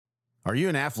Are you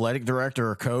an athletic director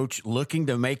or coach looking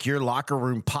to make your locker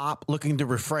room pop, looking to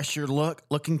refresh your look,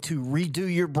 looking to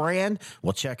redo your brand?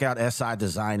 Well, check out SI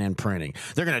Design and Printing.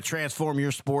 They're going to transform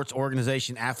your sports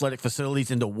organization athletic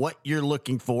facilities into what you're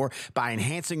looking for by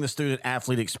enhancing the student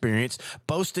athlete experience,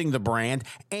 boasting the brand,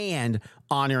 and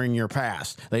honoring your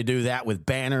past. They do that with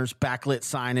banners, backlit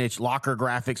signage, locker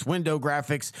graphics, window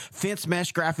graphics, fence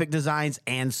mesh graphic designs,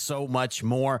 and so much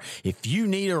more. If you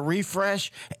need a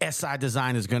refresh, SI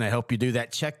Design is going to help you do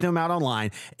that. Check them out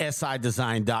online,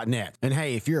 sidesign.net. And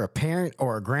hey, if you're a parent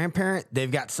or a grandparent, they've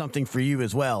got something for you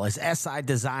as well, as SI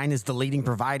Design is the leading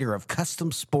provider of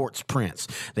custom sports prints.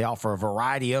 They offer a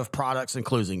variety of products,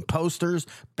 including posters,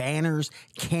 banners,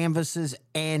 canvases,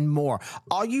 and more.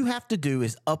 All you have to do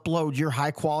is upload your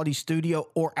high-quality studio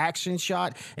or action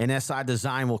shot, and SI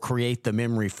Design will create the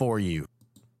memory for you.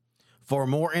 For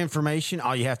more information,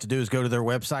 all you have to do is go to their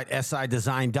website,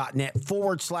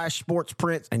 sidesign.net/sports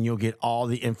prints, and you'll get all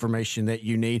the information that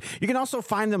you need. You can also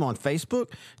find them on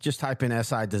Facebook. Just type in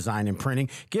SI Design and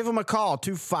Printing. Give them a call,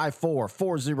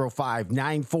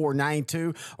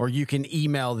 254-405-9492, or you can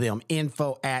email them,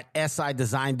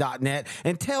 info@sidesign.net,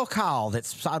 and tell Kyle that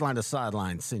Sideline to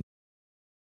Sideline sent.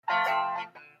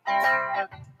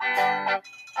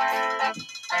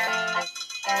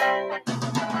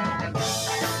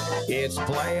 It's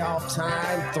playoff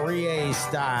time, 3A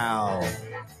style.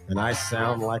 And I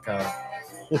sound like a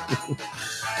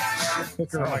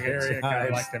sound like a chick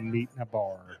I'd like to meet in a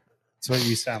bar. That's what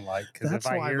you sound like. That's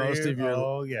why most of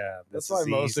your That's why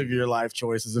most of your life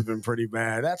choices have been pretty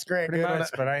bad. That's great. Pretty much,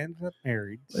 but I ended up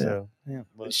married. Yeah. So yeah.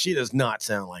 But She does not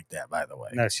sound like that, by the way.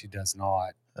 no, she does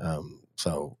not.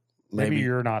 So maybe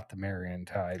you're not the Marion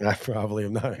type. I probably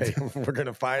am not. We're going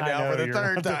to find out for the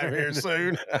third time here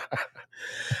soon.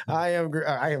 I am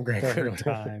Grant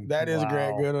Goodwin. That is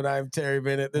Grant Goodwin. I'm Terry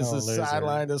Bennett. This is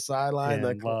Sideline to Sideline.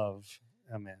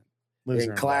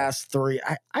 In Class 3.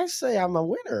 I say I'm a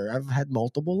winner. I've had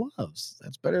multiple loves.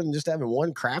 That's better than just having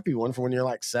one crappy one from when you're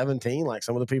like 17, like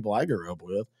some of the people I grew up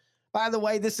with. By the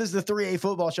way, this is the 3A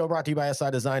football show brought to you by SI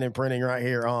Design and Printing right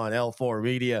here on L4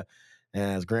 Media.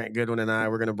 As Grant Goodwin and I,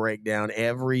 we're going to break down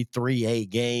every 3A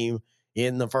game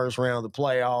in the first round of the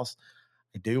playoffs.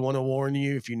 I do want to warn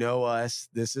you, if you know us,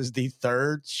 this is the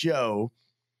third show.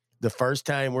 The first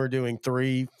time we're doing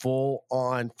 3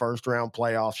 full-on first-round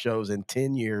playoff shows in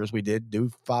 10 years. We did do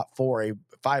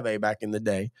 5A back in the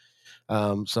day.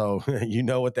 So you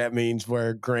know what that means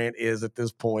where Grant is at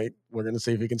this point. We're going to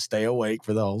see if he can stay awake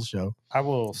for the whole show. I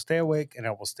will stay awake, and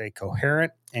I will stay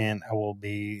coherent, and I will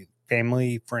be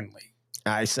family-friendly.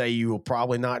 I say you will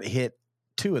probably not hit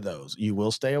 2 of those. You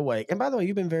will stay awake. And by the way,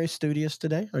 you've been very studious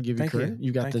today. I'll give you credit.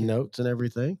 You got the notes and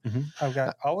everything. Mm-hmm. I've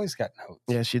always got notes.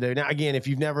 Yes, you do. Now, again, if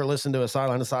you've never listened to a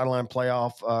Sideline to Sideline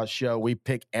playoff show, we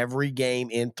pick every game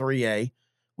in 3A.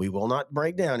 We will not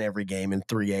break down every game in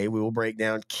 3A. We will break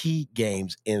down key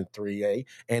games in 3A.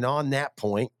 And on that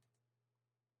point,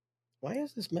 why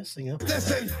is this messing up?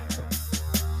 Listen.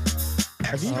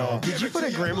 Did you put a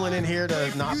gremlin in here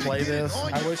to not play this?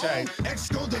 I wish I had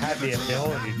the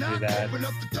ability to do that.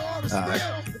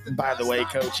 By the way,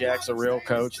 Coach X, a real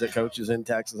coach that coaches in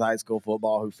Texas high school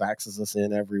football, who faxes us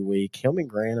in every week. Him and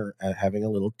Grant are having a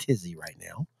little tizzy right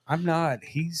now. I'm not.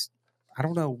 I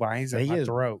don't know why he's in my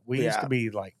throat. We used to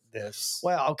be like this.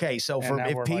 Well, okay. So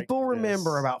if people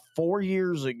remember about 4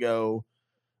 years ago,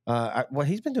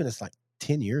 he's been doing this like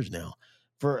 10 years now.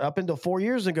 For up until 4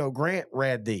 years ago, Grant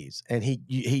read these, and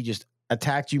he just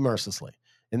attacked you mercilessly.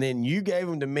 And then you gave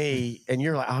them to me, and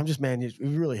you're like, "I'm just, man, you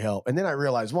really help." And then I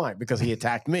realized why, because he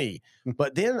attacked me.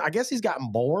 But then I guess he's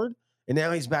gotten bored, and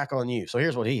now he's back on you. So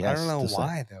here's what he has to say. I don't know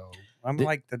why, though. I'm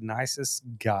like the nicest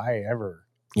guy ever.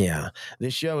 Yeah.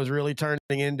 This show is really turning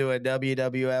into a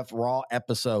WWF Raw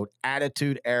episode,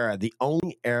 Attitude Era, the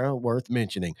only era worth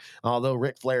mentioning, although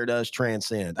Ric Flair does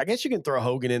transcend. I guess you can throw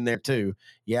Hogan in there, too.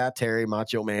 Yeah, Terry,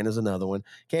 Macho Man is another one.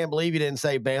 Can't believe you didn't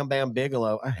say Bam Bam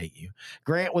Bigelow. I hate you.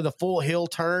 Grant with a full heel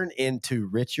turn into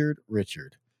Richard.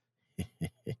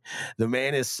 The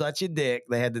man is such a dick,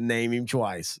 they had to name him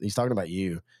twice. He's talking about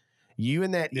you. You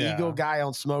and that Eagle guy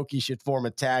on Smokey should form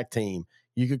a tag team.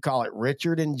 You could call it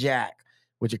Richard and Jack,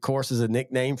 which, of course, is a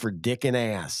nickname for dick and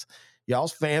ass.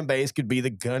 Y'all's fan base could be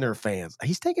the Gunner fans.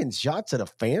 He's taking shots at a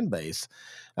fan base.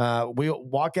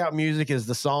 Walkout music is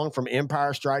the song from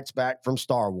Empire Strikes Back from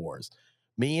Star Wars.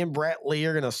 Me and Brett Lee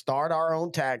are going to start our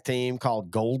own tag team called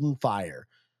Golden Fire.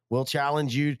 We'll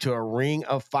challenge you to a Ring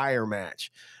of Fire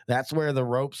match. That's where the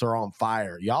ropes are on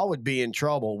fire. Y'all would be in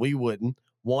trouble. We wouldn't.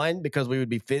 1, because we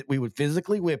would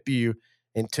physically whip you.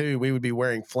 And 2, we would be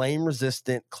wearing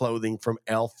flame-resistant clothing from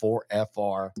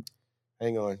L4FR.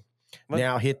 Hang on.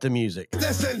 Now hit the music.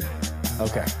 Listen,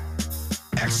 Okay.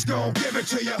 X gon' give it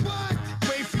to you.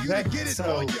 Wait for you to get it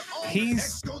So on your own. he's-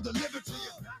 X gon' deliver to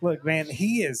you. Look, man,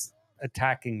 he is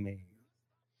attacking me.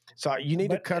 So you need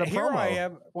to But cut a here promo. I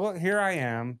am. Well, here I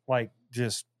am. Like,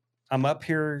 just I'm up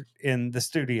here in the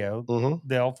studio, Mm-hmm.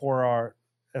 the L4R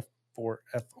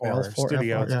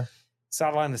studio, yeah.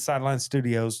 sideline to sideline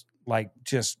studios, like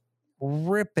just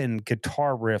ripping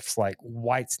guitar riffs like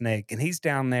Whitesnake, and he's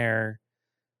down there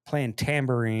playing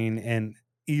tambourine and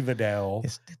Evadale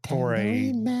It's the for a-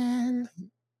 Tambourine Man.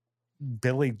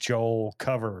 Billy Joel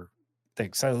cover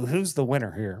thing. So who's the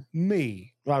winner here?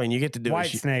 Me. Well, I mean, you get to do it.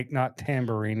 Whitesnake, not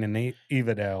tambourine and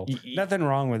Evadale. Nothing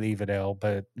wrong with Evadale,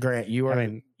 but Grant, you are I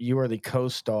mean, you are the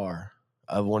co-star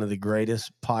of one of the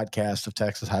greatest podcasts of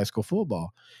Texas high school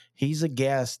football. He's a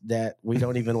guest that we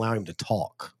don't even allow him to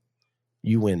talk.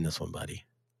 You win this one, buddy.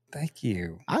 thank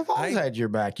you. I've always I- had your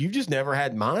back. You've just never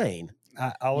had mine.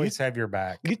 I always have your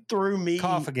back. You threw me.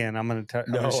 Cough again. I'm going to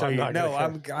No, show I'm you. not No,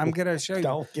 gonna I'm going to show you.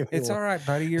 Don't give me It's one. all right,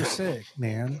 buddy. You're sick,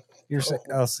 man. You're sick.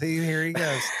 Oh, see, here he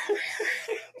goes.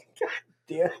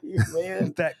 Damn you,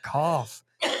 man. That cough.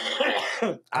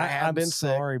 I have I'm been sick.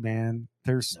 sorry, man.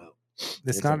 There's No. it's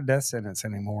It's not a- a death sentence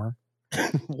anymore.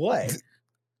 What?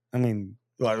 I mean,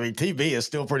 Well, I mean, TB is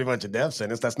still pretty much a death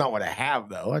sentence. That's not what I have,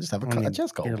 though. I just have a, I mean, a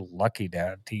chest you're cold. lucky to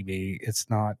have TB. It's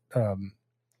not.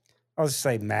 I'll just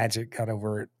say magic got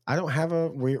over it. I don't have a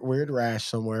weird rash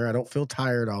somewhere. I don't feel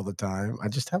tired all the time. I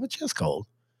just have a chest cold.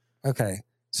 Okay,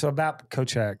 so about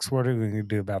Coach X, what are we going to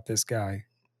do about this guy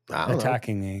I don't know.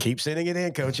 attacking me? Keep sending it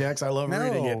in, Coach X. I love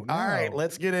reading it. No, All right, no.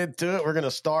 let's get into it. We're going to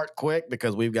start quick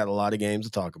because we've got a lot of games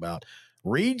to talk about.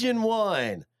 Region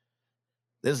 1.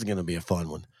 This is going to be a fun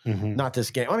one. Mhm. Not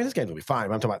this game. I mean, this game will be fine,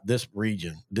 but I'm talking about this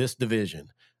region, this division.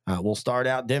 We'll start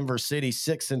out Denver City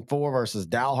 6-4 versus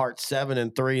Dalhart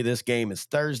 7-3. This game is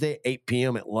Thursday, 8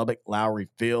 p.m. at Lubbock Lowry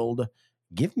Field.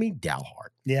 Give me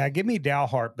Dalhart. Yeah, give me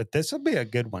Dalhart, but this will be a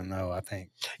good one though. I think.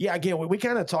 Yeah, again, we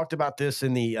kind of talked about this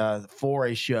in the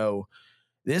 4A show.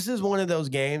 This is one of those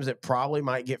games that probably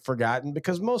might get forgotten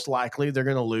because most likely they're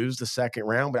going to lose the second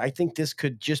round. But I think this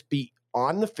could just be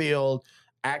on the field,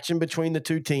 action between the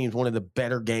two teams, one of the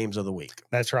better games of the week.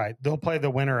 That's right. They'll play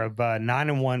the winner of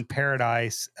 9-1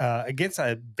 Paradise against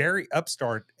a very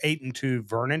upstart 8-2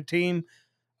 Vernon team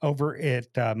over at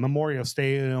Memorial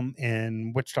Stadium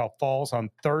in Wichita Falls on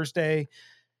Thursday.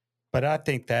 But I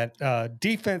think that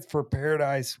defense for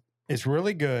Paradise is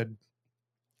really good.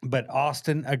 But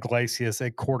Austin Iglesias,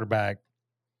 a quarterback,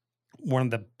 one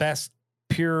of the best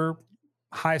pure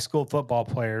high school football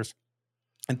players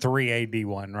in 3A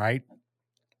D1, right?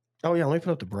 Oh, yeah, let me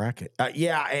put up the bracket.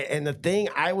 And the thing,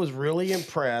 I was really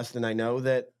impressed, and I know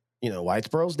that,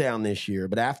 Whitesboro's down this year,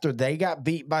 but after they got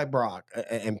beat by Brock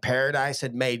and Paradise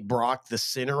had made Brock the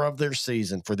center of their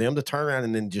season, for them to turn around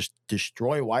and then just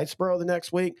destroy Whitesboro the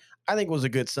next week, I think was a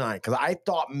good sign because I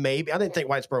thought I didn't think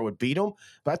Whitesboro would beat them,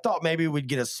 but I thought maybe we'd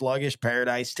get a sluggish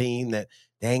Paradise team that,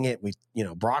 dang it,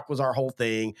 Brock was our whole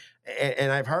thing.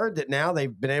 And I've heard that now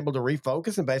they've been able to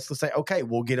refocus and basically say, okay,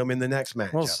 we'll get them in the next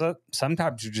match. Well,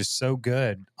 sometimes you're just so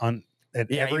good at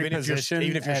every even if you're- position.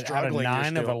 even if you're out of struggling, you're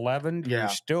 9 of still- 11, Yeah. you're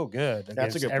still good That's a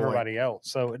against good point. everybody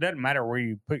else. So it doesn't matter where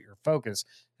you put your focus,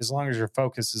 as long as your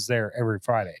focus is there every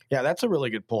Friday. Yeah, that's a really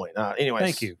good point. Anyways,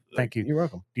 Thank you. Thank you. You're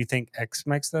welcome. Do you think X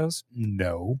makes those?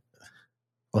 No.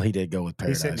 Well, he did go with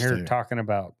Paradise. He's sitting here too. talking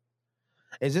about,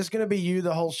 Is this going to be you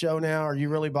the whole show now? Are you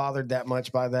really bothered that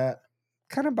much by that?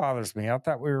 kind of bothers me. I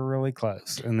thought we were really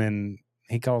close. And then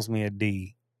he calls me a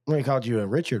D. Well, he called you a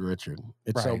Richard.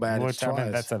 It's so Right, bad. Which It's I mean,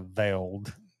 twice. that's a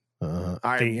veiled All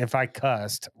right, D. If I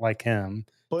cussed like him,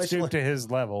 Bushland. stooped to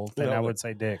his level, then No, I but- would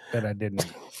say dick, but I didn't.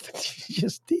 you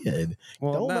just did.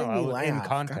 Well, Don't no, make me I was laugh. in God dang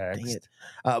context.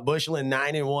 it. Bushland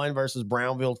 9-1 versus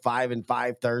Brownville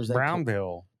 5-5 Thursday.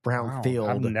 Brownville. Brownfield.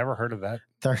 Wow, I've never heard of that.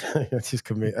 I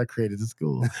created the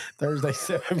school. Thursday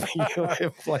 7 p.m.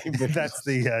 at Plainview. That's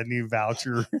the new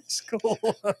voucher school.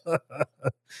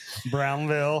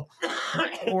 Brownville.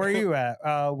 Where are you at?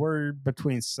 We're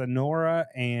between Sonora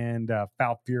and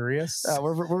Falfurious.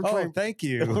 we're Oh, between thank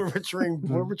you.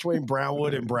 we're between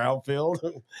Brownwood and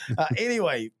Brownfield.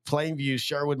 Anyway, Plainview,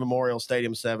 Sherwood Memorial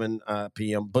Stadium, 7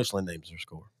 p.m. Bushland names their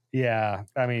score. Yeah,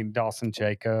 I mean Dawson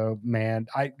Jacob, man.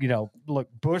 Look,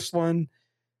 Bushland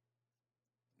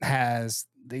has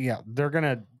they're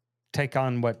gonna take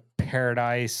on what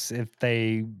Paradise if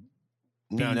they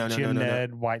beat Jim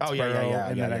Ned Whitesboro Oh, yeah,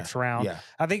 in yeah, the next round. Yeah.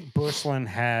 I think Bushland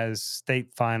has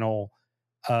state final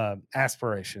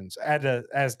aspirations,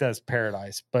 as does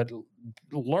Paradise. But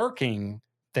lurking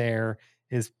there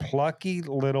is plucky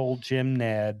little Jim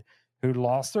Ned, who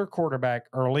lost their quarterback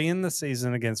early in the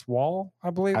season against Wall, I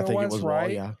believe I think it was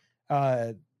right?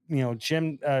 Wall, yeah.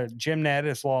 Jim Ned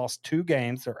has lost 2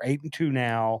 games. They're 8-2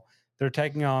 now. They're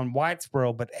taking on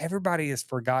Whitesboro, but everybody has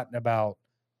forgotten about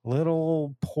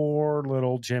poor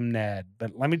little Jim Ned.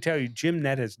 But let me tell you, Jim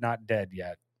Ned is not dead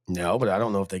yet. No, but I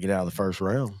don't know if they get out of the first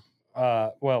round.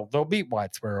 Well, they'll beat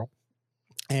Whitesboro.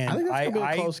 And I think that's going to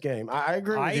be a close game. I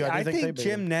agree with you. I think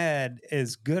Jim Ned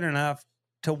is good enough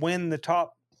to win the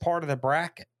top part of the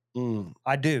bracket.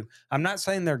 I do. I'm not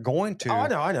saying they're going to. Oh,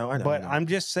 I know. But I'm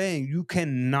just saying you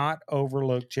cannot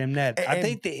overlook Jim Ned. I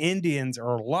think the Indians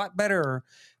are a lot better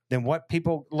than what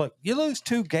people look. You lose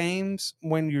 2 games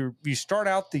when you start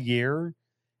out the year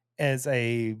as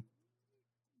a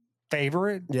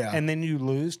favorite, and then you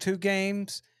lose 2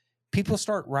 games. People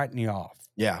start writing you off.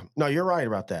 Yeah, no, you're right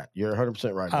about that. You're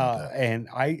 100% right about that. And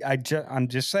I'm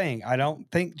just saying, I don't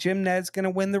think Jim Ned's going to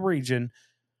win the region,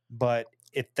 but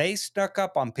if they stuck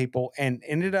up on people and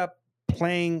ended up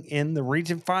playing in the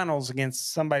region finals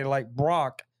against somebody like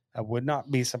Brock, I would not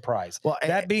be surprised. Well,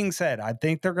 that being said, I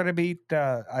think they're going to beat.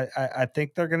 I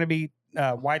think they're going to beat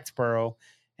Whitesboro,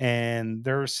 and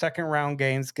their second round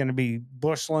game is going to be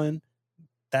Bushland.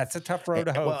 That's a tough road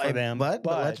to hoe for them. But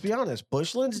let's be honest,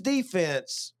 Bushland's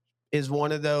defense is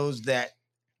one of those that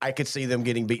I could see them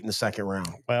getting beat in the second round.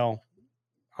 Well,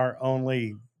 our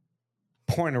only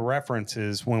point of reference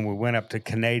is when we went up to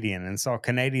Canadian and saw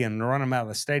Canadian run them out of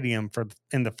the stadium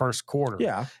in the first quarter.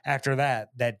 Yeah. After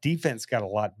that defense got a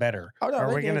lot better. Oh, no,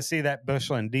 are we going to see that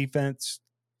Bushland defense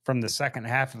from the second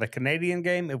half of the Canadian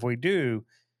game? If we do,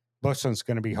 Bushland's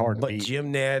going to be hard to beat. But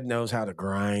Jim Ned knows how to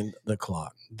grind the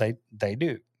clock. They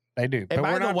do. They do. But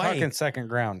we're not talking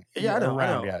second round. Yeah, I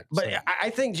know. Yet. But so. I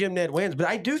think Jim Ned wins. But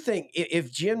I do think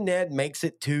if Jim Ned makes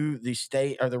it to the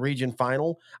state or the region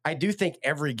final, I do think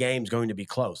every game's going to be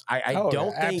close. I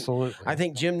don't think. Absolutely. I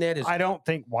think Jim Ned is. I don't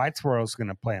think Whitesboro's going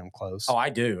to play them close. Oh, I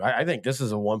do. I think this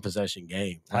is a 1 possession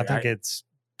game. I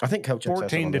think Coach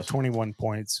 14 to 21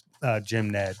 points, Jim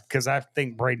Ned, because I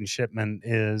think Braden Shipman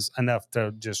is enough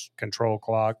to just control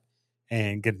clock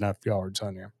and get enough yards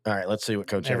on you. All right, let's see what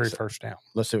Coach every X first down.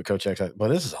 Let's see what Coach X said. But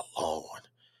this is a long one.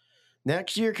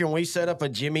 Next year, can we set up a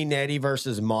Jimmy Nettie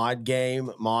versus Maud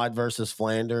game? Maud versus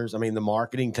Flanders. I mean, the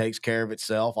marketing takes care of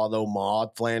itself, although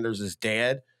Maud Flanders is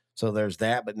dead. So there's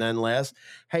that, but nonetheless.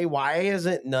 Hey, why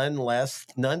isn't nonetheless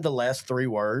 3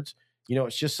 words? You know,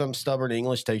 it's just some stubborn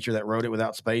English teacher that wrote it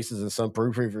without spaces, and some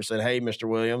proofreader said, hey, Mr.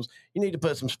 Williams, you need to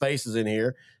put some spaces in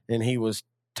here. And he was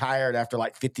tired after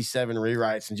like 57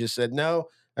 rewrites and just said, no,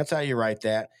 that's how you write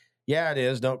that. Yeah, it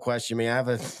is. Don't question me. I have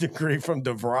a degree from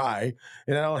DeVry,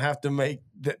 and I don't have to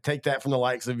take that from the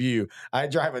likes of you. I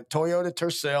drive a Toyota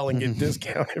Tercel and get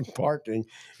discounted parking.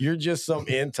 You're just some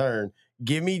intern.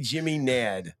 Give me Jimmy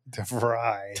Ned.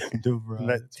 DeVry.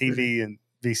 That TV and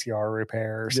VCR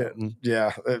repair or something.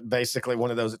 Yeah, basically one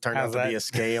of those that turned out to be a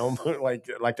scam.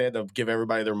 like they had to give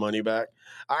everybody their money back.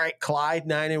 All right, Clyde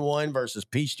 9-1 versus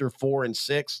Peachter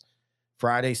 4-6.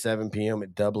 Friday 7 p.m.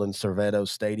 at Dublin Servetto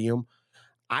Stadium.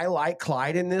 I like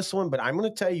Clyde in this one, but I'm going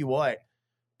to tell you what.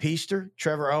 Peachter,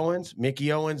 Trevor Owens,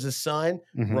 Mickey Owens' son,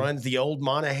 runs the old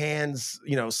Monahan's,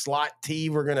 slot T.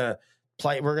 We're going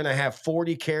to have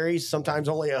 40 carries, sometimes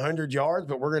only 100 yards,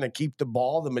 but we're going to keep the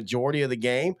ball the majority of the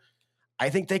game. I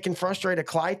think they can frustrate a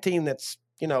Clyde team that's,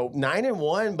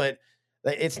 9-1, but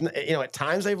it's, at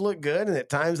times they've looked good and at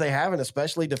times they haven't,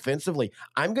 especially defensively.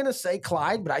 I'm going to say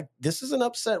Clyde, but this is an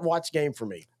upset watch game for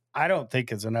me. I don't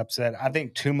think it's an upset. I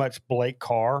think too much Blake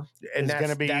Carr is going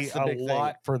to be a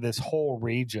lot for this whole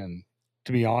region,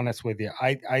 to be honest with you.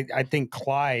 I think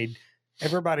Clyde,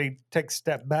 everybody takes a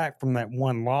step back from that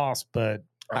one loss, but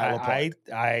I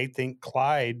think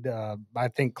Clyde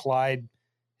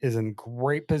is in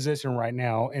great position right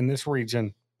now in this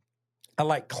region. I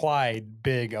like Clyde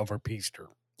big over Peachter.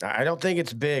 I don't think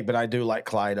it's big, but I do like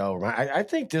Clyde over. I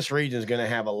think this region is going to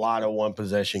have a lot of 1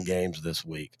 possession games this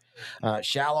week.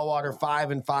 Shallowater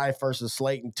 5-5 versus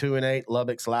Slayton 2-8.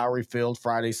 Lubbock's Lowry Field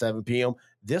Friday 7 p.m.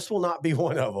 This will not be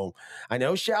one of them. I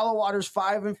know Shallowater's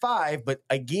 5-5, but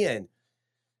again,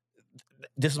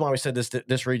 this is why we said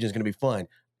this region is going to be fun.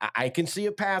 I can see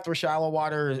a path where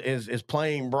Shallowater is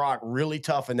playing Brock really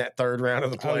tough in that third round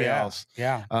of the playoffs. Oh,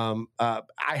 yeah.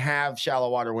 I have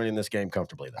Shallowater winning this game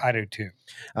comfortably, though. I do too.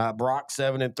 Brock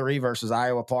 7-3 versus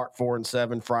Iowa Park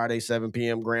 4-7 Friday 7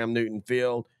 p.m. Graham Newton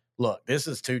Field. Look, this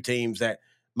is 2 teams that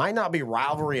might not be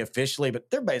rivalry officially,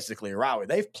 but they're basically a rivalry.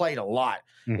 They've played a lot,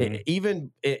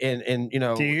 even in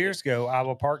 2 years ago,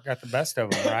 Iowa Park got the best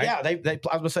of them, right? Yeah, I was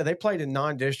going to say they played in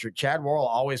non-district. Chad Worrell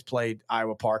always played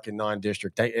Iowa Park in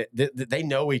non-district. They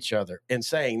know each other. And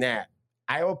saying that,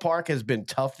 Iowa Park has been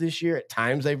tough this year. At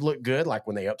times they've looked good, like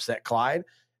when they upset Clyde.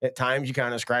 At times you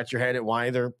kind of scratch your head at why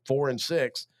they're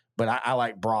 4-6. But I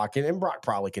like Brock, and Brock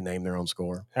probably can name their own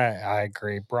score. I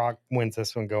agree. Brock wins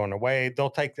this one going away.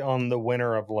 They'll take on the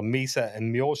winner of Lamesa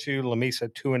and Muleshoe.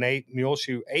 Lamesa 2-8,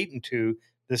 Muleshoe 8-2.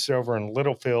 This is over in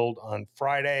Littlefield on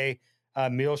Friday.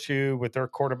 Muleshoe with their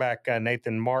quarterback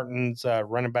Nathan Martins,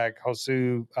 running back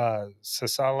Josu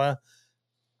Sasala.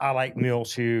 I like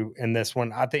Muleshoe in this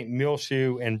one. I think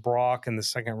Muleshoe and Brock in the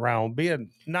second round will be a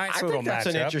nice little matchup. That's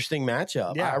an interesting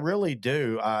matchup. Yeah. I really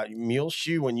do.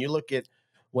 Muleshoe, when you look at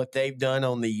what they've done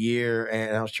on the year,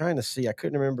 and I was trying to see, I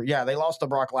couldn't remember. Yeah, they lost to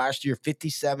Brock last year,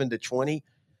 57-20.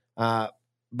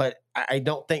 But I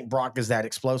don't think Brock is that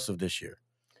explosive this year.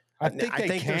 I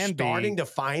think they're starting to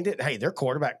find it. Hey, their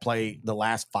quarterback played the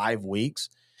last 5 weeks.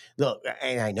 Look,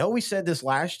 and I know we said this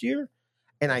last year,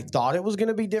 and I thought it was going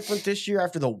to be different this year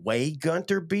after the way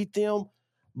Gunter beat them.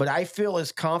 But I feel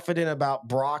as confident about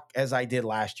Brock as I did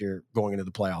last year going into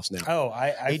the playoffs now. Oh,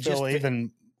 I feel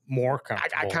even more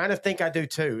comfortable. I kind of think I do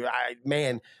too.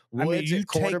 Woods you at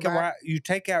quarterback.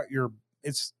 take out your.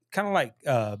 It's kind of like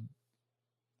a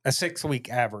 6-week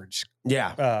average.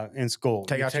 Yeah, In school,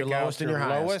 take out your lowest and your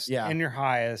highest. Yeah, and your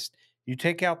highest. You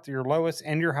take out your lowest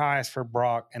and your highest for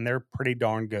Brock, and they're pretty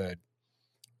darn good.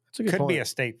 that's a good Could point. be a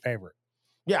state favorite.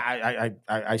 Yeah,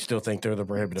 I still think they're the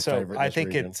prohibitive favorite. I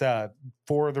think it's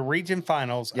for the region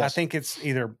finals. Yes. I think it's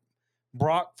either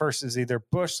Brock versus either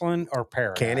Bushland or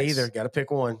Paradise. Can't either. Got to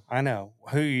pick one. I know.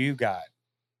 Who you got?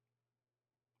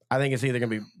 I think it's either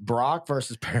going to be Brock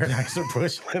versus Paradise or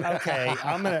Bushland. Okay,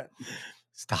 I'm gonna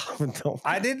stop and don't.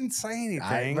 I didn't say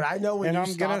anything, but I know when and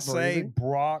you I'm gonna stop say breathing.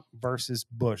 Brock versus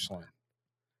Bushland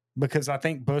because I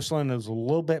think Bushland is a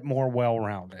little bit more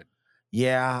well-rounded.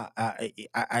 Yeah,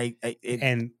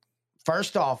 And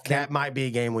first off, that might be a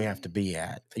game we have to be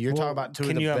at. You're talking about two.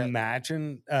 Can of the you best.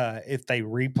 imagine if they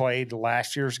replayed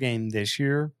last year's game this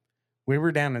year? We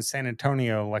were down in San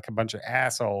Antonio like a bunch of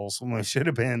assholes when we should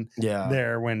have been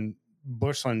there when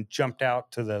Bushland jumped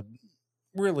out to the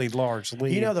really large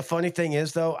lead. You know, the funny thing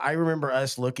is, though, I remember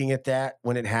us looking at that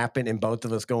when it happened and both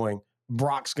of us going,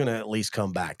 Brock's going to at least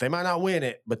come back. They might not win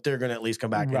it, but they're going to at least come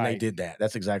back. And they Right. did that.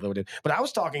 That's exactly what it did. But I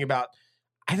was talking about,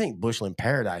 I think Bushland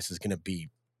Paradise is going to be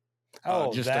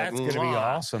just that's going to be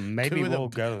awesome. Maybe two of the we'll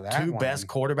go to that two one. best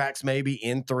quarterbacks maybe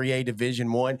in 3A Division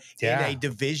I. Yeah. In a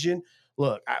division.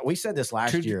 Look, we said this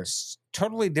last year.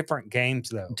 Totally different games,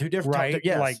 though. Two different, right?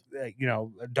 yes. Like,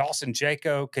 Dawson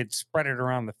Jaco could spread it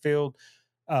around the field.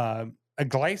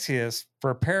 Iglesias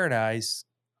for Paradise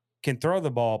can throw the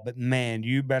ball, but man,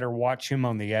 you better watch him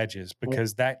on the edges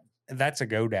because that's a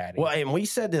GoDaddy. Well, and we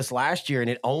said this last year, and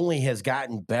it only has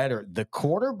gotten better. The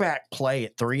quarterback play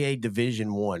at 3A Division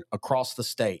I across the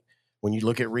state, when you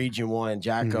look at Region 1,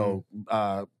 Jacko,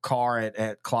 Carr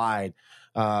at Clyde,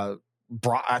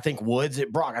 Brock, I think Woods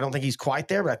at Brock. I don't think he's quite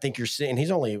there, but I think you're seeing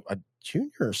he's only a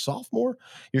junior or sophomore.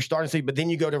 You're starting to see, but then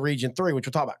you go to Region 3, which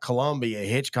we'll talk about Columbia,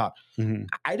 Hitchcock. Mm-hmm.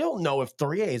 I don't know if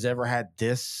 3A has ever had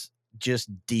this just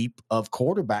deep of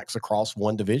quarterbacks across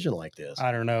one division like this.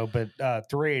 I don't know, but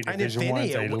 3A And Division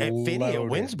One's at Finney at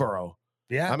Winsboro.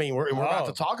 Yeah, I mean, we're about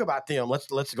to talk about them.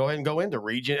 Let's go ahead and go into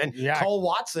Region. And Cole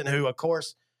Watson, who, of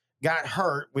course, got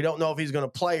hurt. We don't know if he's going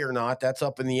to play or not. That's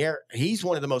up in the air. He's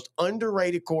one of the most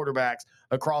underrated quarterbacks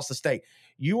across the state.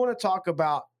 You want to talk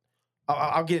about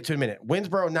I'll get it to in a minute.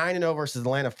 Winsboro 9-0 versus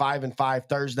Atlanta 5-5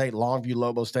 Thursday, Longview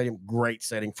Lobo Stadium. Great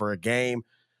setting for a game.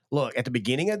 Look, at the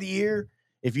beginning of the year,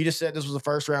 if you just said this was a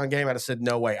first round game, I'd have said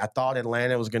no way. I thought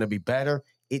Atlanta was going to be better.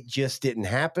 It just didn't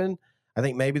happen. I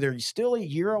think maybe they're still a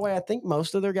year away. I think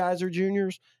most of their guys are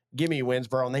juniors. Give me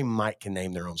Winsboro, and they can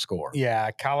name their own score. Yeah,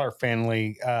 Kyler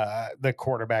Finley, the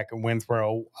quarterback at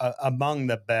Winsboro, among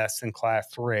the best in Class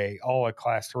 3, all at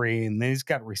Class 3. And then he's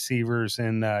got receivers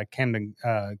in Camden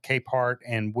Capehart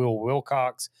and Will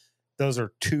Wilcox. Those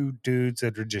are two dudes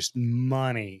that are just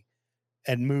money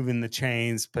at moving the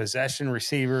chains. Possession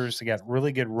receivers. They got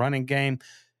really good running game.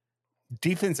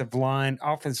 Defensive line,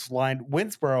 offensive line.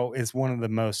 Winsboro is one of the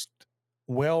most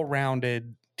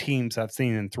well-rounded teams I've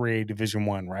seen in 3A Division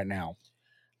I right now.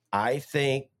 I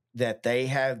think that they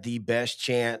have the best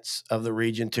chance of the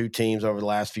Region 2 teams over the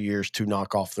last few years to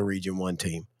knock off the Region 1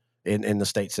 team in the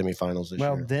state semifinals this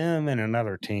year. Well, them and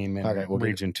another team in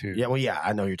Region 2. Yeah, well, yeah,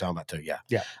 I know you're talking about too. Yeah.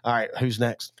 Yeah. All right, who's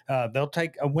next? They'll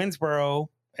take a Winsboro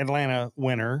Atlanta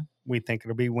winner. We think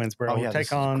it'll be Winsboro. We'll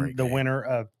take on the winner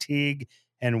of Teague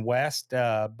and West.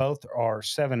 Both are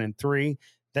 7-3.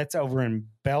 That's over in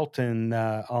Belton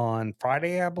on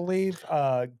Friday, I believe.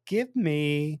 Give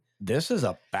me This is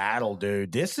a battle,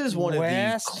 dude. This is one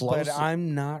West, of the closest. but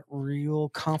I'm not real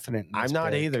confident. In this I'm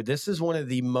not pick. either. This is one of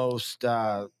the most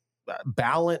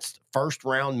balanced first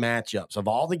round matchups of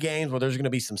all the games where there's going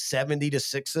to be some 70 to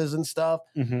 6s and stuff.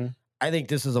 Mm-hmm. I think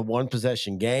this is a one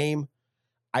possession game.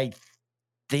 I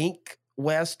think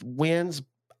West wins.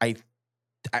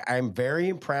 I'm very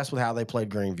impressed with how they played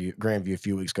Grandview a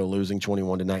few weeks ago, losing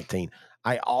 21-19.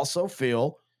 I also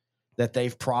feel that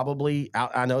they've probably,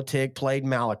 I know Tig played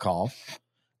Malakoff,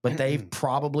 but they've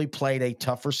probably played a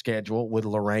tougher schedule with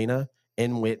Lorena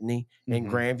and Whitney and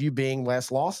Grandview being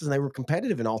less losses, and they were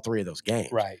competitive in all three of those games.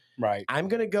 Right. I'm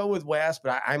going to go with West,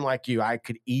 but I'm like you. I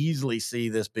could easily see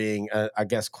this being, I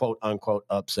guess, quote unquote,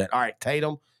 upset. All right,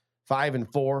 Tatum,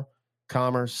 5-4,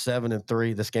 Commerce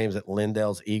 7-3. This game's at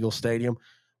Lindell's Eagle Stadium.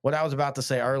 What I was about to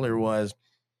say earlier was,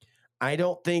 I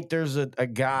don't think there's a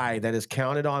guy that is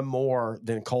counted on more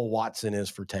than Cole Watson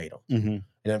is for Tatum. Mm-hmm.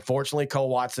 And unfortunately, Cole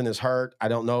Watson is hurt. I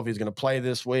don't know if he's going to play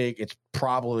this week. It's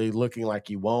probably looking like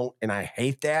he won't, and I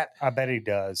hate that. I bet he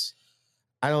does.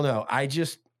 I don't know.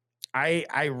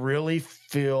 I really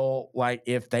feel like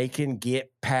if they can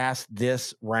get past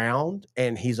this round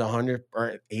and he's 100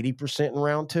 or 80% in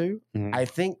round 2, I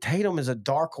think Tatum is a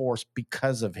dark horse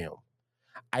because of him.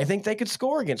 I think they could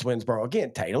score against Winsboro.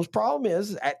 Again, Tatum's problem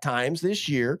is at times this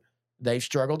year, they've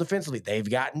struggled defensively. They've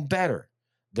gotten better.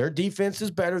 Their defense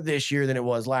is better this year than it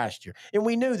was last year. And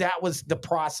we knew that was the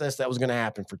process that was going to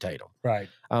happen for Tatum. Right.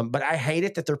 But I hate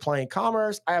it that they're playing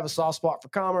Commerce. I have a soft spot for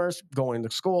Commerce, going to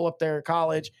school up there at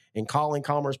college and calling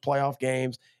Commerce playoff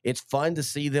games. It's fun to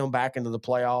see them back into the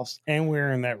playoffs. And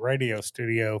we're in that radio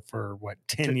studio for,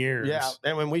 10 years? Yeah.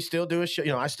 And when we still do a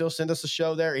show, I still send us a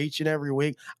show there each and every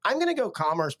week. I'm going to go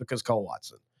Commerce because Cole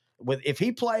Watson. If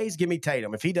he plays, give me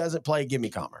Tatum. If he doesn't play, give me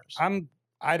Commerce.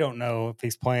 I don't know if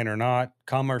he's playing or not.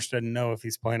 Commerce doesn't know if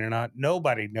he's playing or not.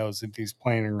 Nobody knows if he's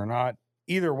playing or not.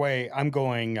 Either way, I'm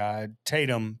going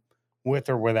Tatum with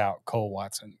or without Cole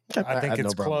Watson. I think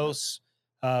it's close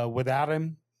without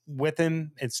him. With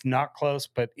him, it's not close,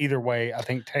 but either way, I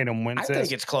think Tatum wins this. I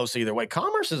think it's close either way.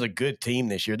 Commerce is a good team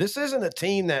this year. This isn't a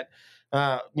team that,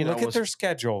 look at their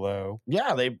schedule, though.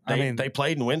 Yeah, they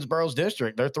played in Winsboro's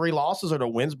district. Their 3 losses are to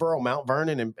Winsboro, Mount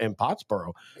Vernon, and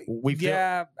Pottsboro.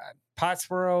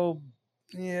 Pottsboro,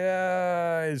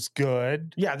 is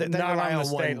good. Yeah, they rely on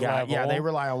one guy. Level. Yeah, they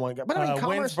rely on one guy. But I mean,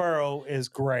 Commerce, Winsboro is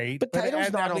great. But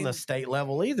Tatum's not on the state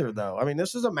level either, though. I mean,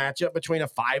 this is a matchup between a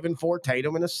 5-4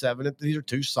 Tatum and a 7. These are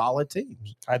 2 solid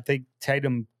teams. I think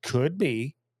Tatum could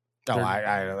be. Oh,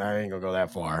 I ain't gonna go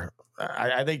that far.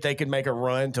 I think they could make a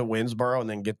run to Winsboro and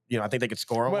then get. I think they could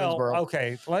score on Winsboro.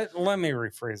 Okay. Let me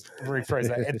rephrase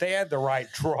that. If they had the right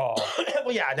draw,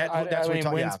 well, yeah, that's what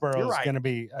Winsboro is going to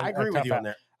be. I agree with you on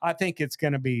that. I think it's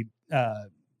going to be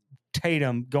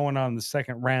Tatum going on the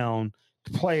second round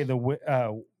to play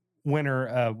the winner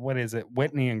of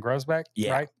Whitney and Groesbeck.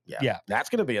 Yeah, right? Yeah. That's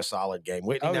going to be a solid game.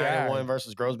 Whitney 9-1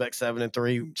 versus Groesbeck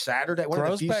 7-3 Saturday. One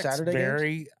of the few Saturday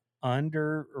games.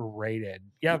 Underrated.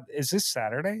 Yeah, is this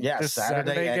Saturday? Yeah, this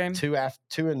Saturday at game?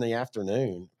 2 in the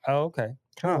afternoon. Oh, okay.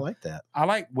 Kind of like that. I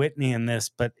like Whitney in this,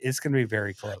 but it's going to be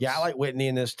very close. Yeah, I like Whitney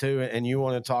in this too. And you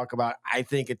want to talk about, I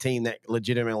think, a team that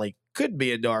legitimately could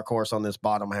be a dark horse on this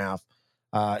bottom half.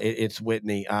 It's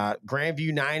Whitney.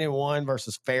 Grandview 9-1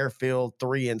 versus Fairfield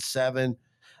 3-7.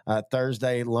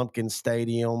 Thursday, Lumpkin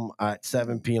Stadium at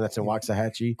 7 p.m. That's in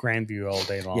Waxahachie. Grandview all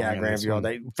day long. Yeah, Grandview all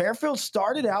day. Fairfield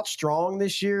started out strong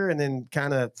this year, and then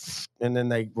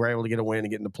they were able to get a win and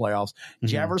get in the playoffs. Mm-hmm.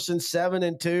 Jefferson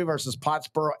 7-2 versus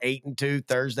Pottsboro 8-2.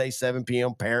 Thursday, 7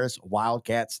 p.m. Paris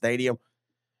Wildcat Stadium.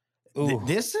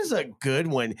 This is a good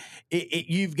one.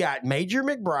 You've got Major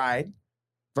McBride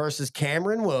versus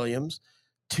Cameron Williams,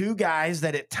 2 guys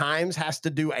that at times has to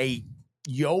do a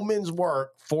yeoman's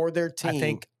work for their team. I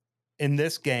think in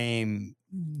this game,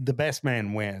 the best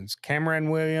man wins. Cameron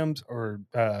Williams or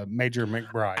Major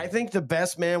McBride? I think the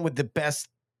best man with the best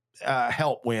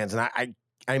help wins, and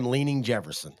I'm leaning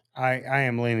Jefferson. I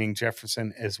am leaning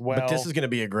Jefferson as well. But this is going to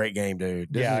be a great game,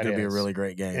 dude. This is going to be a really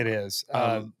great game. It is.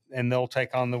 And they'll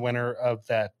take on the winner of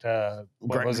that,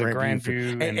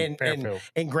 Grandview and Fairfield.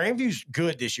 And Grandview's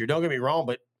good this year. Don't get me wrong,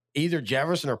 but either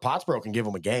Jefferson or Pottsboro can give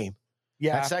them a game.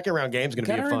 Yeah, that second round game is going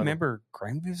to be a fun. Remember,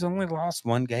 Grandview's only lost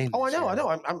 1 game. Oh, I know.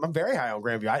 I'm very high on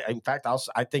Grandview. In fact,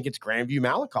 I think it's Grandview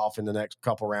Malakoff in the next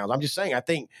couple rounds. I'm just saying, I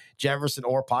think Jefferson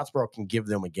or Pottsboro can give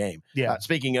them a game. Yeah.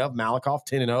 Speaking of Malakoff,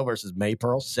 10-0 versus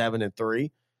Maypearl,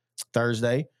 7-3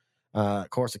 Thursday,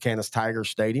 Corsicana Tiger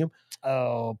Stadium.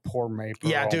 Oh, poor Maypearl.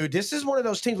 Yeah, dude, this is one of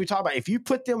those teams we talk about. If you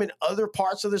put them in other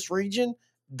parts of this region,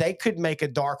 they could make a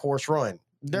dark horse run.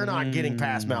 they're not getting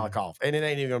past Malakoff, and it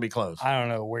ain't even going to be close. I don't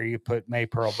know where you put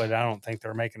Maypearl, but I don't think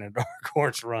they're making a dark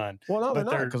horse run. Well, no, but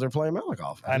they're not because they're playing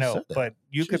Malakoff. I know, but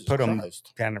you could put them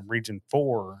Christ. kind of region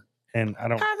 4, and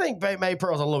I think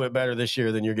Maypearl's a little bit better this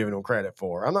year than you're giving them credit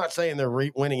for. I'm not saying they're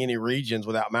winning any regions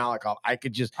without Malakoff.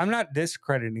 I'm not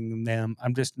discrediting them.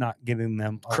 I'm just not giving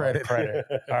them a lot of Credit. credit.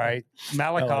 All right.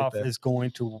 Malakoff that. is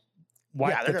going to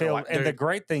wipe they're the gonna field. wipe- And the they're-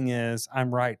 great thing is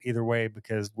I'm right either way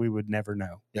because we would never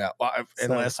know. Yeah, well,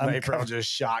 unless I'm Maypearl just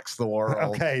shocks the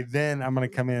world. Okay, then I'm going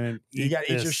to come in and You got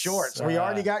to eat your this, shorts. We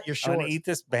already got your I'm shorts. going to eat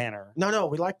this banner. No,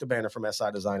 we like the banner from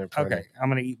SI Design and Printing. Okay, I'm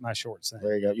going to eat my shorts then.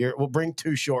 There you go. We'll bring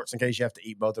 2 shorts in case you have to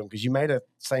eat both of them because you made a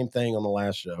same thing on the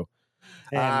last show.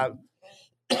 And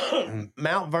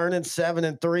Mount Vernon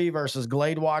 7-3 versus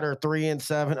Gladewater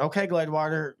 3-7. Okay,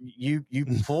 Gladewater, you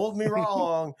fooled me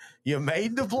wrong. You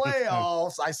made the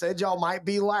playoffs. I said y'all might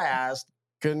be last.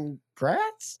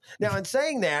 Congrats. Now, in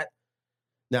saying that,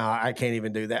 no, I can't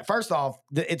even do that. First off,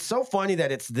 it's so funny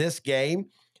that it's this game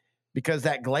because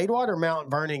that Gladewater Mount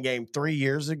Vernon game 3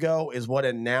 years ago is what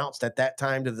announced at that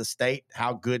time to the state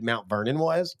how good Mount Vernon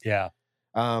was. yeah,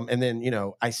 And then,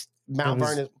 Mount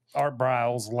Vernon. Art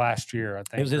Briles last year, I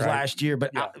think. It was his right? last year,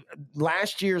 but Yeah.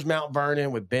 last year's Mount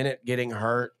Vernon with Bennett getting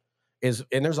hurt and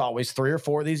there's always 3 or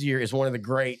 4 of these years, is one of the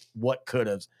great what could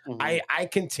haves. Mhm. I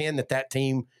contend that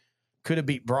team could have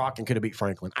beat Brock and could have beat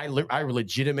Franklin. I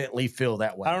legitimately feel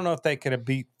that way. I don't know if they could have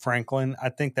beat Franklin. I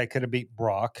think they could have beat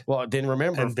Brock. Well, then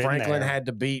remember, And been Franklin there. had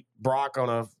to beat Brock on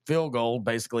a field goal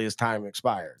basically as time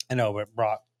expired. I know, but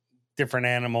Brock, different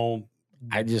animal,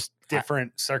 I just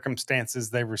different circumstances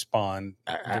they respond.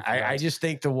 I just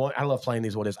think I love playing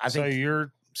these what is. I So think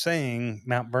you're saying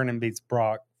Mount Vernon beats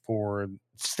Brock for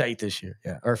state this year,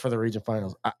 or for the region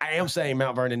finals. I am saying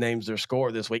Mount Vernon names their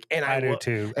score this week, and I do will-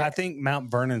 too. I think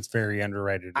Mount Vernon's very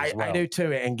underrated as well. I do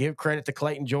too, and give credit to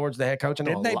Clayton George, the head coach. And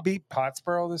Didn't they beat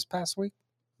Pottsboro this past week?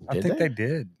 I Did think they? they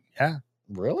did. Yeah.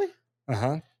 Really?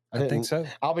 Uh-huh. I think didn't- so.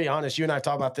 I'll be honest. You and I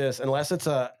talk about this. Unless it's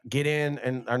a get in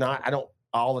and or not, I don't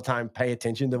all the time pay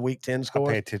attention to Week 10 I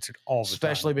scores, pay attention all the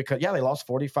especially because they lost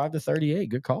 45-38.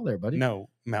 Good call there, buddy. time. No,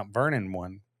 Mount Vernon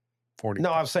won 40.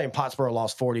 No, I was saying Pottsboro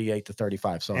lost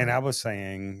 48-35. Sorry. And I was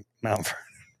saying Mount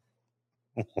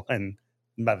Vernon won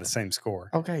by the same score.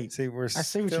 okay. See, we're I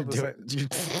see what still you're the doing.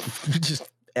 You're just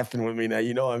effing with me now.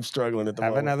 You know I'm struggling at the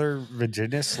Have moment. another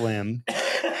Virginia Slim.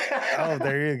 Oh,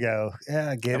 there you go.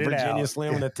 Yeah, get it Virginia out.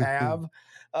 Slim with a tab.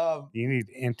 You need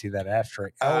to empty that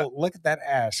ashtray. Uh, Oh, look at that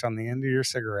ash on the end of your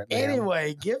cigarette. man.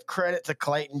 Anyway, give credit to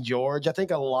Clayton George. I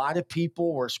think a lot of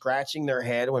people were scratching their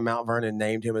head when Mount Vernon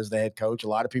named him as the head coach. A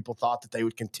lot of people thought that they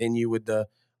would continue with the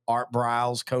Art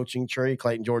Briles coaching tree.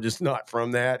 Clayton George is not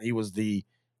from that. He was the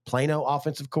Plano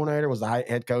offensive coordinator, was the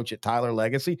head coach at Tyler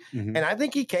Legacy. Mhm. And I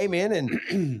think he came in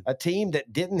and a team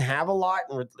that didn't have a lot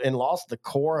and lost the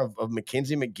core of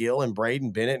Mackenzie McGill and Braden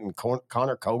Bennett and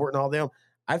Connor Colbert and all them.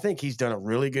 I think he's done a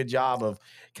really good job of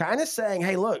kind of saying,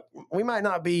 hey, look, we might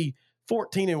not be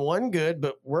 14-1 good,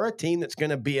 but we're a team that's going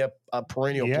to be a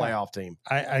perennial Yeah. playoff team.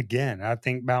 I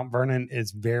think Mount Vernon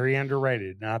is very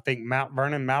underrated. And I think Mount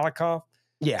Vernon Malakoff,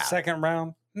 Yeah. second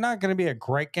round, not going to be a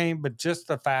great game, but just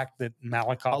the fact that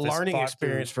Malakoff A learning has fought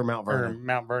experience for Mount through, or Vernon.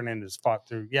 Mount Vernon has fought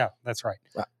through. Yeah, that's right.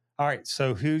 Right. All right.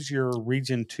 So who's your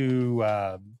Region 2?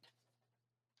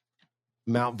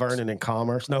 Mount Vernon and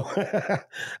Commerce. No.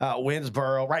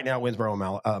 Winsboro. Right now, Winsboro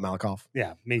and Malakoff.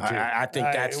 Yeah, me too. I think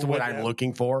that's what would, I'm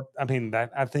looking for. I mean,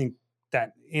 I think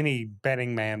that any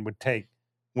betting man would take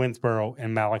Winsboro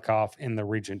and Malakoff in the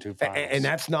Region 2 finals. And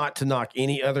that's not to knock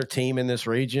any other team in this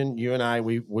region. You and I,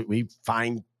 we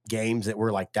find games that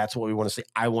we're like, that's what we want to see.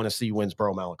 I want to see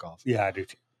Winsboro Malakoff. yeah, I do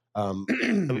too.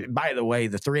 By the way,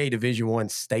 the 3A Division I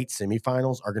state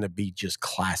semifinals are going to be just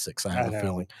classics. I have I a know.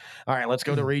 feeling. All right, let's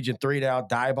go to Region 3 now.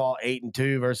 Dieball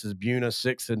 8-2 versus Buna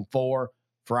 6-4.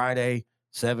 Friday,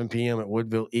 7 p.m. at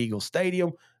Woodville Eagle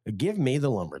Stadium. Give me the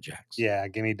Lumberjacks. Yeah,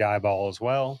 give me die ball as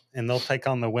well. And they'll take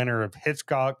on the winner of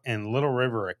Hitchcock and Little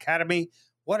River Academy.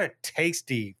 What a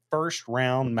tasty first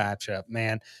round matchup,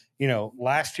 man. You know,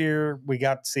 last year we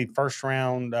got to see first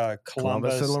round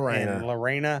Columbus and Lorena. and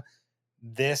Lorena.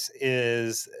 This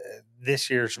is this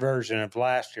year's version of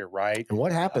last year, right? And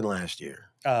what happened last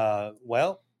year?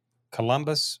 Well,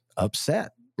 Columbus,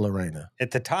 Upset Lorena.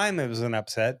 at the time it was an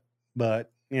upset,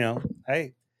 but, you know,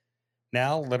 hey,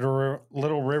 now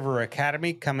Little River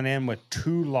Academy coming in with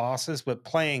 2 losses, but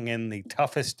playing in the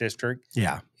toughest district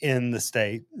Yeah. in the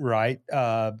state, right?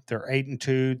 They're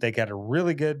 8-2. They got a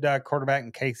really good quarterback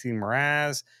in Casey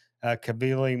Mraz.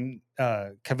 Kavili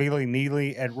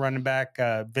Neely at running back,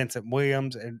 Vincent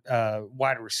Williams at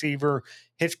wide receiver,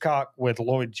 Hitchcock with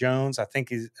Lloyd Jones. I think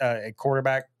he's a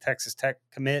quarterback, Texas Tech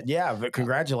commit. Yeah, but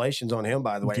congratulations on him,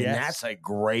 by the way. And Yes. that's a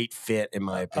great fit, in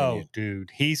my Oh, opinion.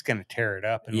 dude, he's going to tear it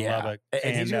up in Lubbock.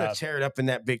 And he's going to tear it up in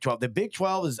that Big 12. The Big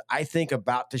 12 is, I think,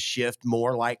 about to shift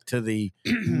more like to the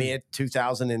mid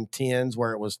 2010s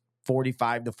where it was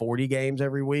 45 to 40 games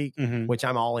every week, Mhm. which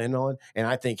I'm all in on. And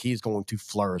I think he's going to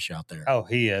flourish out there. Oh,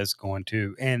 he is going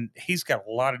to. And he's got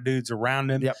a lot of dudes around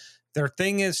him. Yep. Their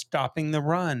thing is stopping the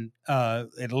run.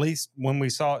 At least when we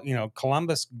saw,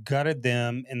 Columbus gutted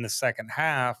them in the second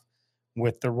half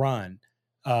with the run.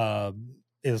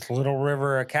 Is Little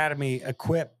River Academy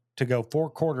equipped to go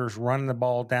 4 quarters running the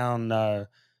ball down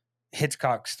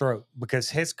Hitchcock's throat? Because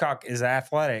Hitchcock is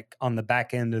athletic on the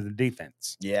back end of the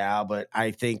defense. Yeah, but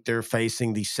I think they're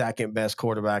facing the second best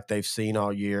quarterback they've seen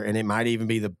all year. And it might even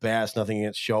be the best. Nothing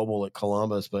against Schobel at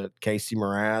Columbus, but Casey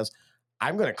Mraz.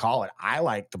 I'm going to call it. I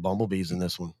like the Bumblebees in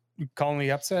this one. You calling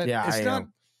the upset? Yeah, it's I not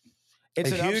am.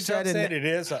 It's a an huge upset. upset. It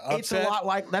is an upset. It's a lot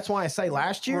like, that's why I say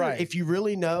last year, Right. if you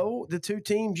really know the two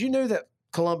teams, you knew that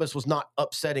Columbus was not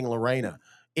upsetting Lorena.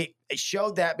 It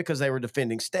showed that because they were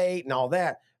defending state and all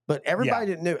that, but everybody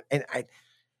didn't know. And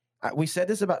we said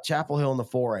this about Chapel Hill in the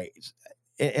 4A's.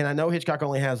 And I know Hitchcock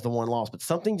only has the one loss, but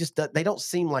something just, they don't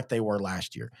seem like they were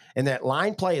last year. And that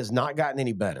line play has not gotten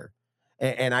any better.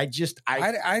 And I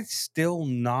still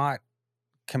not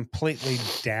completely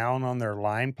down on their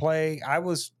line play. I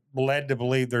was led to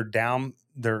believe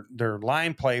their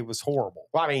line play was horrible.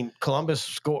 Well, I mean,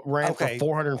 Columbus ran for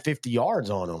 450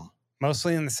 yards on them.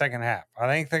 Mostly in the second half. I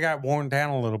think they got worn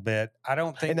down a little bit. I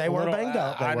don't think and they were banged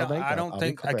up. I don't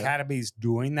think Academy's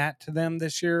doing that to them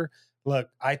this year. Look,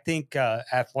 I think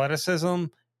athleticism,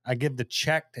 I give the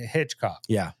check to Hitchcock.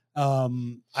 Yeah.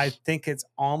 I think it's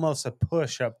almost a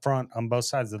push up front on both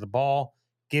sides of the ball.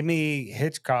 Give me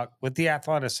Hitchcock with the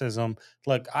athleticism.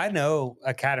 Look, I know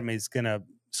Academy's going to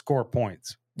score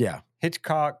points. Yeah.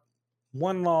 Hitchcock,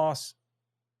 1 loss.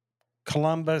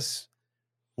 Columbus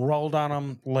rolled on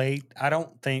them late. I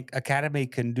don't think Academy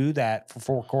can do that for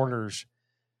 4 quarters.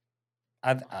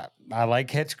 I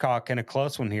like Hitchcock in a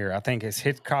close one here. I think it's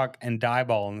Hitchcock and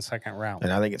Diebold in the second round.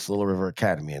 And I think it's Little River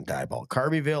Academy and Diebold.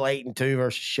 Kirbyville 8-2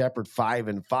 versus Shepherd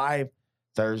 5-5.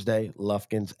 Thursday,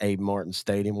 Lufkin's Abe Martin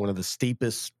Stadium, one of the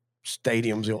steepest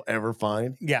stadiums you'll ever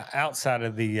find. Yeah, outside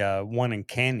of the one in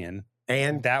Canyon.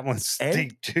 And that one's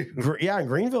steep too. Yeah, and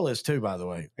Greenville is too, by the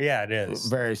way. Yeah, it is.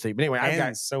 Very steep. But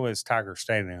anyway, so is Tiger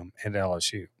Stadium at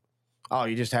LSU. Oh,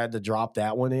 you just had to drop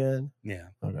that one in? Yeah.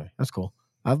 Okay, that's cool.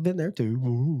 I've been there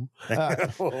too. I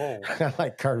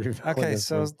like Kirbyville. Okay,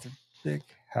 so it's the big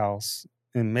house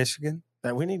in Michigan.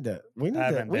 We've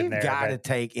got to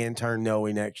take intern Noe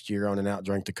next year on an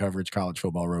Outdrink the Coverage college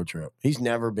football road trip. He's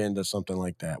never been to something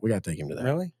like that. We got to take him to that.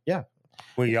 Really? Yeah.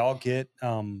 Will y'all get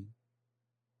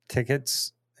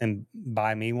tickets and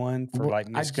buy me one for like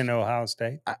Michigan, Ohio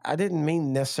State? I didn't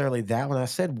mean necessarily that when I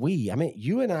said we. I mean,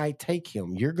 you and I take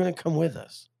him. You're going to come with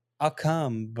us. I'll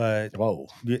come, but whoa.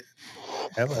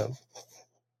 Hello.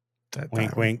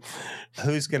 Wink, wink.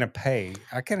 Who's going to pay?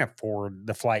 I can afford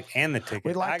the flight and the ticket.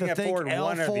 We'd like I to can afford thank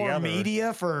one or the L4 other.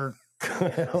 Media for.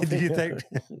 Do you think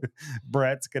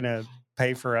Brett's going to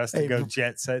pay for us to go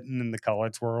jet setting in the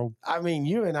college world? I mean,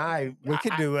 you and we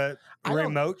could do a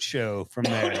remote show from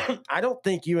there. I don't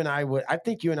think you and I would. I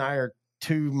think you and I are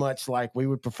too much like we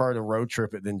would prefer to road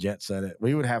trip it than jet set it.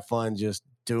 We would have fun just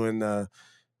doing the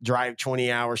drive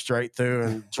 20 hours straight through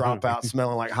and drop out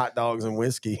smelling like hot dogs and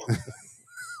whiskey.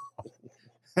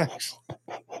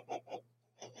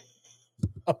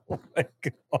 Oh my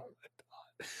God.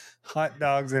 Hot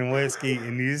dogs and whiskey,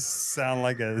 and you sound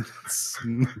like a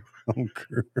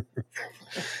smoker.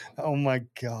 Oh my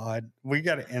God. We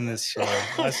got to end this show.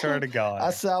 I swear to God.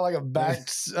 I sound like a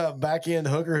back end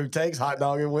hooker who takes hot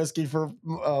dog and whiskey for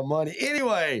money.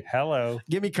 Anyway. Hello.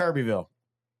 Give me Kirbyville.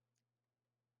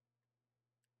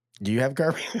 Do you have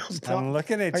Kirbyville? I'm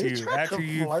looking at you. After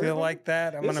you feel like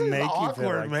that, I'm going to make you feel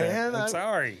like man. that. I'm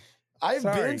sorry. I've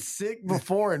been sick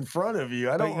before in front of you.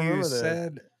 I don't remember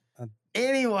that.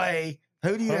 Anyway,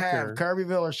 who do you have,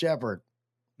 Kirbyville or Shepherd?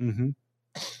 Mm-hmm.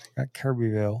 Got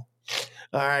Kirbyville.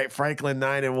 All right, Franklin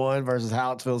 9-1 versus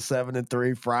Hallettsville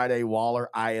 7-3. Friday, Waller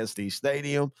ISD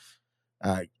Stadium.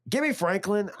 Give me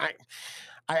Franklin.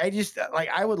 I just like.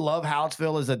 I would love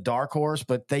Hallettsville as a dark horse,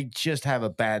 but they just have a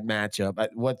bad matchup.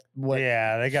 What?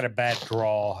 Yeah, they got a bad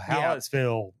draw.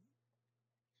 Hallettsville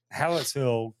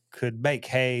could make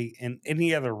hay in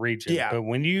any other region. Yeah, but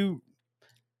when you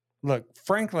look,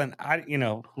 Franklin,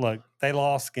 they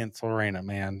lost against Lorena,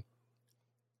 man.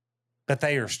 but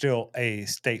they are still a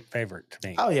state favorite to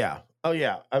me. Oh yeah.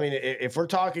 I mean, if we're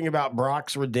talking about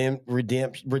Brock's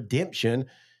redemption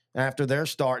after their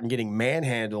start and getting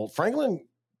manhandled, Franklin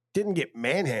didn't get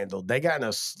manhandled. They got in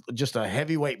just a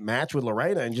heavyweight match with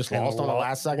Lorena and just lost on a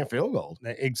last second field goal.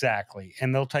 Exactly.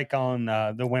 And they'll take on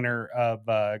the winner of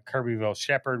Kirbyville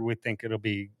Shepherd. We think it'll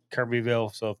be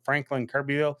Kirbyville. So Franklin,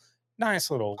 Kirbyville, nice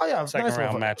little second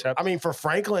round matchup. I mean, for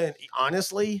Franklin,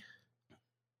 honestly,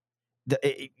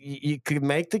 you could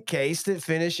make the case that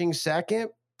finishing second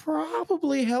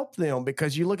probably helped them,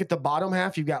 because you look at the bottom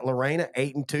half, you've got Lorena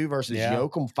 8-2 versus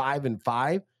Yoakum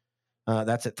 5-5.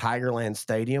 That's at Tigerland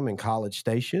Stadium in College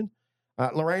Station.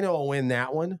 Lorena will win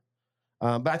that one.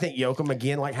 But I think Yoakum,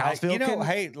 again, like Houseville.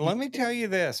 Hey, let me tell you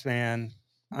this, man.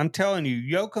 I'm telling you,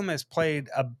 Yoakum has played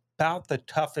about the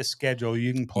toughest schedule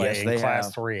you can play in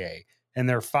Class 3A. And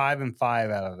they're 5-5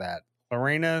 out of that.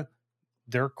 Lorena,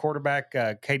 their quarterback,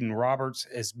 Caden Roberts,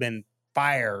 has been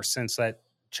fire since that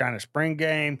China Spring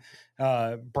game.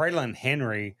 Braylon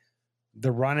Henry,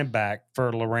 the running back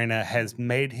for Lorena, has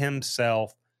made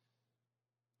himself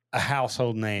a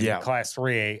household name in Class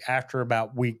 3A after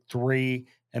about week 3.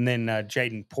 And then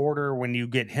Jaden Porter, when you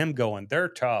get him going, they're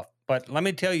tough. But let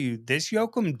me tell you, this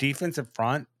Yoakum defensive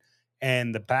front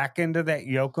and the back end of that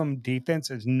Yoakum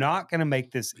defense is not going to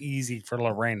make this easy for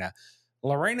Lorena.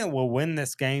 Lorena will win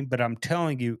this game, but I'm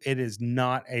telling you, it is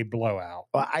not a blowout.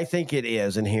 Well, I think it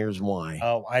is, and here's why.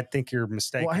 Oh, I think you're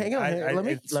mistaken. Well, hang on. Let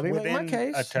me make my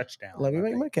case. A touchdown. Let me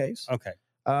make my case. Okay.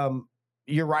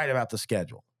 You're right about the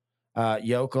schedule.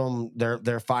 Yoakum,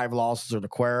 their 5 losses are to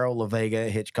Cuero, La Vega,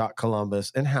 Hitchcock,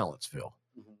 Columbus, and Hallettsville.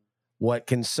 Mm-hmm. What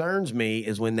concerns me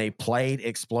is when they played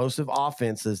explosive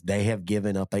offenses, they have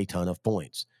given up a ton of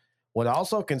points. What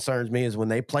also concerns me is when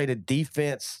they played a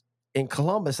defense in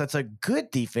Columbus, that's a good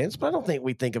defense, but I don't think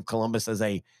we think of Columbus as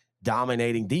a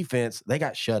dominating defense. They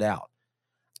got shut out.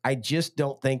 I just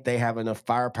don't think they have enough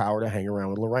firepower to hang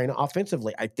around with Lorena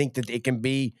offensively. I think that it can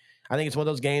be, I think it's one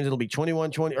of those games, it'll be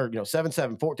 21-20 or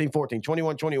 7-7, 14-14,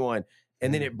 21-21,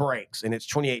 and then it breaks and it's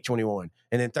 28-21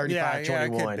 and then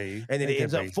 35-21 and then it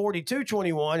ends up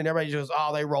 42-21 and everybody just,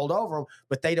 they rolled over them,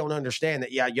 but they don't understand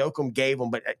that, Yoakum gave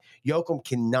them, but Yoakum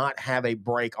cannot have a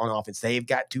break on offense. They've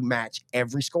got to match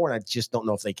every score, and I just don't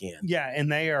know if they can. Yeah,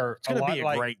 and they are it's going to be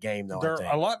a great game, though. They're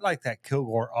a lot like that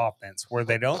Kilgore offense where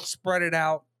they don't spread it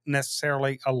out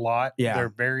necessarily a lot. Yeah. They're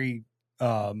very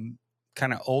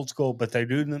kind of old school, but they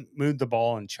do move the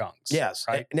ball in chunks. Yes.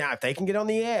 Right? Now, if they can get on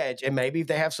the edge, and maybe if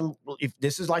they have if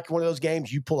this is like one of those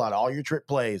games, you pull out all your trick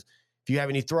plays. If you have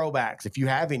any throwbacks, if you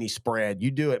have any spread,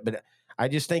 you do it. But I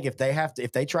just think if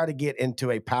they try to get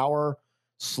into a power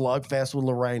slugfest with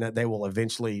Lorena, they will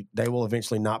eventually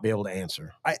not be able to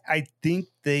answer. I think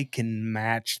they can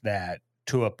match that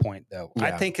to a point, though. Yeah.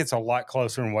 I think it's a lot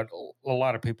closer than what a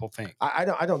lot of people think. I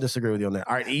don't disagree with you on that.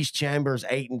 All right, East Chambers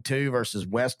 8-2 versus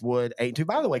Westwood 8-2.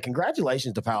 By the way,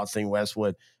 congratulations to Palestine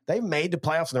Westwood. They made the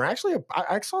playoffs, and they're actually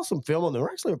I saw some film on them.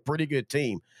 They're actually a pretty good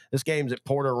team. This game's at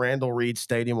Porter Randall Reed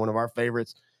Stadium, one of our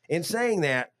favorites. In saying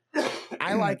that,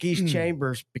 I like East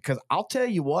Chambers because I'll tell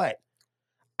you what,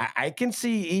 I can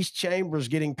see East Chambers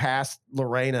getting past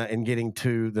Lorena and getting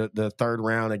to the third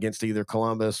round against either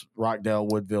Columbus, Rockdale,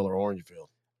 Woodville, or Orangeville.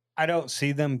 I don't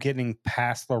see them getting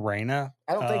past Lorena.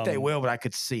 I don't think they will, but I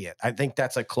could see it. I think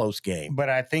that's a close game. But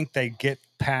I think they get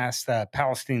past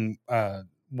Palestine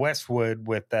Westwood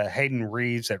with Hayden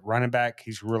Reeves at running back.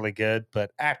 He's really good.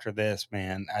 But after this,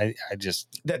 man, I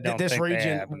just don't this think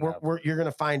region, you're going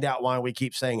to find out why we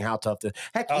keep saying how tough this.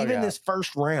 Heck, this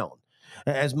first round.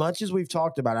 As much as we've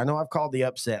talked about, I know I've called the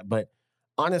upset, but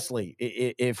honestly,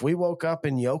 if we woke up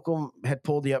and Yoakum had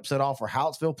pulled the upset off or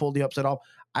Hallettsville pulled the upset off,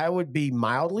 I would be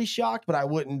mildly shocked, but I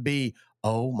wouldn't be,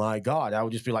 oh my God. I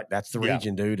would just be like, that's the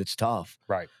region, dude. It's tough.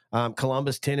 Right.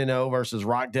 Columbus 10-0 versus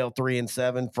Rockdale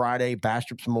 3-7 Friday,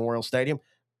 Bastrop's Memorial Stadium.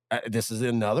 This is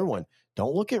another one.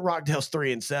 Don't look at Rockdale's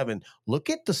 3-7. Look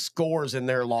at the scores in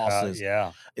their losses.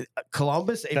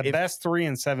 Columbus, the best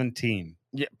 3-7 team.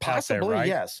 Yeah, possibly, there, right?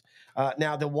 Yes.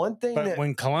 Now, the one thing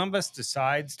when Columbus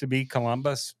decides to be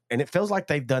Columbus, and it feels like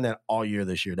they've done that all year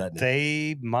this year, doesn't it?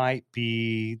 They might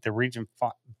be the region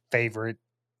favorite,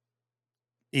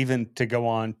 even to go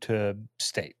on to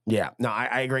state. Yeah, no,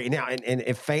 I agree. Now, and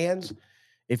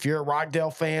if you're a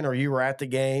Rockdale fan or you were at the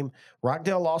game,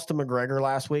 Rockdale lost to McGregor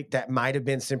last week. That might have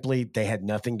been simply they had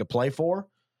nothing to play for.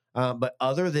 But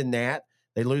other than that,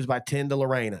 they lose by 10 to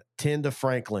Lorena, 10 to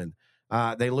Franklin.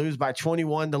 They lose by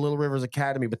 21 to Little Rivers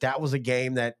Academy, but that was a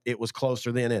game that it was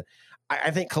closer than it.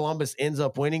 I think Columbus ends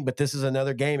up winning, but this is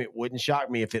another game. It wouldn't shock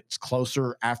me if it's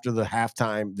closer after the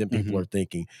halftime than people are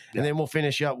thinking. Yeah. And then we'll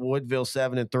finish up Woodville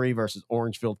 7-3 versus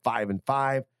Orangeville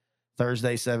 5-5.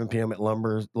 Thursday, 7 p.m. at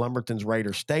Lumberton's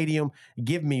Raider Stadium.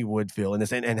 Give me Woodville in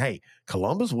this. And hey,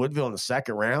 Columbus, Woodville in the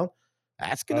second round.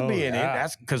 That's going to be an end.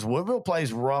 That's because Woodville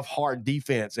plays rough, hard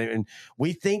defense. And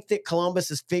we think that Columbus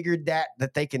has figured that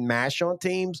they can mash on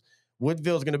teams.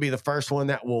 Woodville is going to be the first one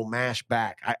that will mash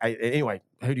back. Anyway,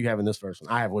 who do you have in this first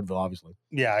one? I have Woodville, obviously.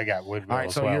 Yeah, I got Woodville. All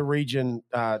right, so your region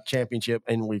championship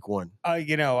in week 1.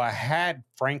 I had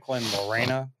Franklin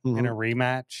Lorena in a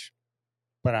rematch,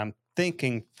 but I'm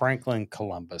thinking Franklin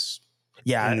Columbus.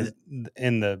 Yeah,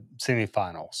 in the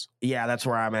semifinals. Yeah, that's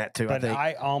where I'm at too. But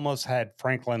I almost had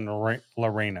Franklin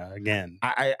Lorena again.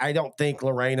 I don't think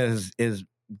Lorena is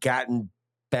gotten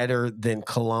better than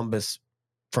Columbus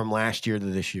from last year to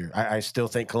this year. I still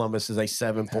think Columbus is a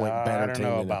 7-point better team. I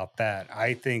don't know about that.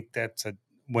 I think that's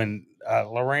when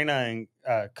Lorena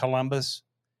and Columbus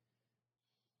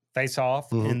face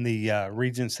off in the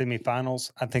region semifinals.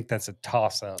 I think that's a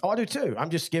toss-up. Oh, I do too. I'm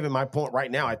just giving my point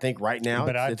right now. I think right now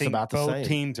it's about the same. Both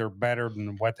teams are better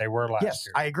than what they were last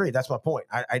year. I agree. That's my point.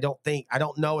 I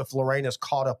don't know if Lorena's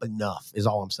caught up enough is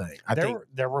all I'm saying.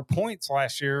 There were points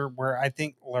last year where I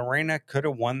think Lorena could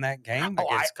have won that game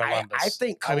against Columbus. I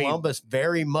think Columbus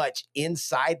very much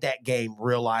inside that game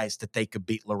realized that they could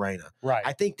beat Lorena. Right.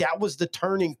 I think that was the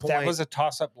turning point. That was a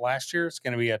toss-up last year. It's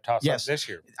going to be a toss-up this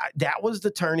year. That was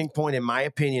the turning point, in my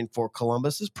opinion, for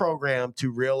Columbus's program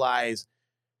to realize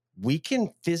we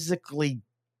can physically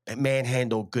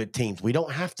manhandle good teams. We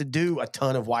don't have to do a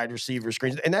ton of wide receiver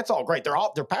screens, and that's all great.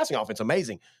 Their passing offense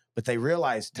amazing, but they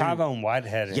realized Tyvon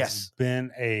Whitehead has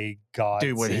been a god.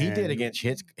 Dude, what he did against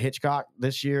Hitchcock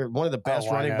this year, one of the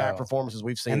best running back performances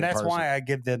we've seen. And that's why I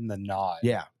give them the nod.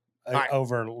 Yeah,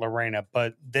 over Lorena.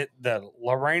 But the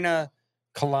Lorena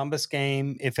Columbus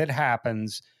game, if it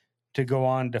happens, to go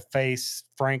on to face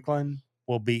Franklin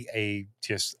will be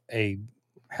just a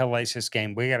hellacious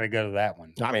game. We got to go to that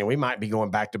one. I mean, we might be going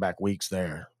back-to-back weeks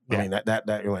there. Yeah. I mean,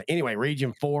 that anyway,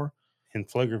 Region 4. In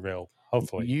Pflugerville,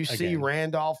 hopefully. UC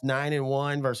Randolph,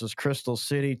 9-1 versus Crystal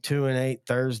City, 2-8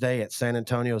 Thursday at San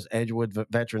Antonio's Edgewood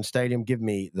Veteran Stadium. Give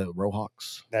me the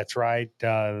Rohawks. That's right.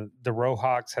 The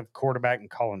Rohawks have quarterback in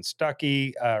Colin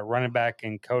Stuckey, running back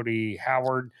in Cody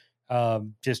Howard. They're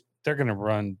going to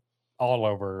run all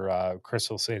over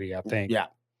Crystal City, I think. Yeah.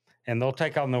 And they'll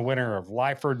take on the winner of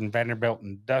Lyford and Vanderbilt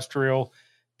Industrial.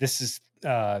 This is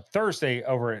Thursday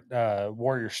over at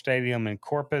Warrior Stadium in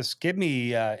Corpus. Give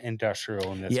me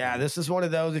Industrial in this one. This is one of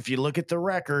those, if you look at the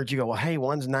records, you go, well, hey,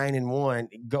 one's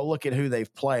 9-1. Go look at who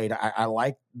they've played. I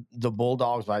like the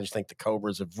Bulldogs, but I just think the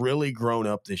Cobras have really grown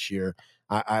up this year.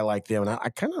 I like them. And I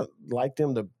kind of like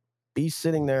them to be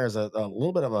sitting there as a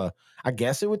little bit of a, I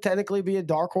guess it would technically be a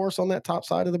dark horse on that top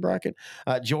side of the bracket.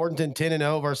 Jordanton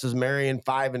 10-0 versus Marion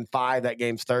 5-5. That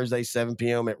game's Thursday, 7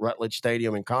 p.m. at Rutledge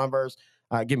Stadium in Converse.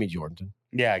 Give me Jordanton.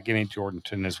 Yeah, give me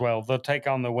Jordanton as well. They'll take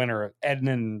on the winner of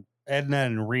Edna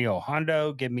and Rio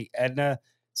Hondo. Give me Edna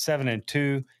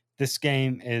 7-2. This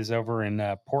game is over in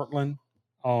Portland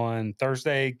on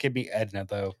Thursday. Give me Edna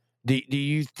though. Do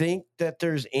you think that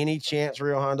there's any chance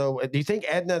Rio Hondo? Do you think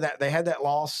Edna, that they had that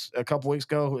loss a couple weeks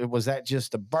ago, was that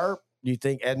just a burp? Do you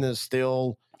think Edna's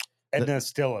still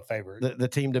a favorite? The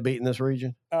team to beat in this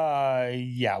region?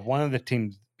 Yeah, one of the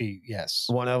teams beat. Yes,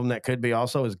 one of them that could be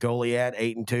also is Goliad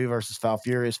 8-2 versus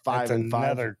Falfurrias 5-5.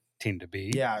 Another team to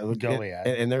beat. Yeah, Goliad,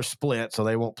 and they're split, so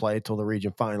they won't play until the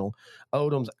region final.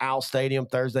 Odom's Owl Stadium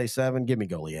Thursday 7. Give me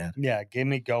Goliad. Yeah, give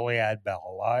me Goliad by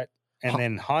a lot, and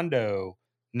then Hondo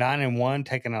 9-1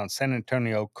 taking on San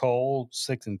Antonio Cole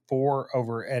 6-4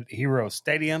 over at Hero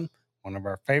Stadium. One of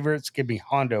our favorites. Give me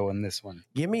Hondo in this one.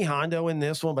 Give me Hondo in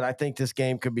this one, but I think this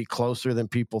game could be closer than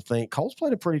people think. Cole's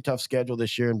played a pretty tough schedule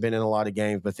this year and been in a lot of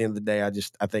games, but at the end of the day,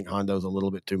 I think Hondo's a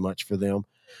little bit too much for them.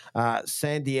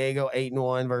 San Diego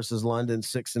 8-1 versus London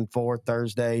 6-4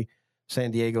 Thursday.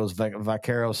 San Diego's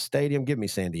Vaqueros Stadium. Give me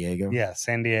San Diego. Yeah,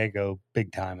 San Diego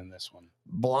big time in this one.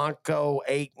 Blanco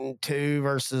 8-2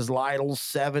 versus Lytle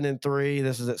 7-3.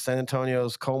 This is at San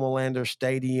Antonio's Comalander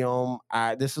Stadium.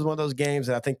 This is one of those games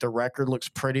that I think the record looks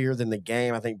prettier than the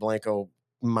game. I think Blanco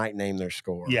might name their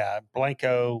score. Yeah,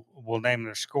 Blanco will name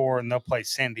their score, and they'll play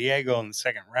San Diego in the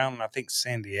second round. And I think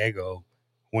San Diego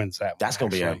wins that. That's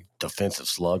going to be a defensive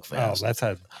slugfest. Oh, that's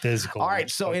a physical. All right,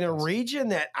 so in a region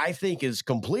that I think is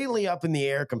completely up in the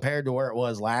air compared to where it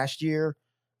was last year,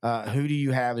 who do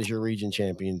you have as your region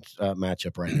champions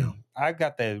matchup right now? I've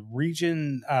got the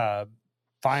region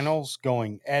finals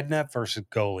going Edna versus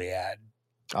Goliad.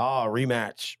 Oh,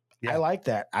 rematch. Yeah. I like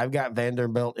that. I've got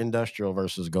Vanderbilt Industrial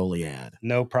versus Goliad.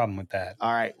 No problem with that.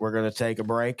 All right, we're going to take a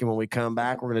break, and when we come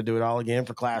back, we're going to do it all again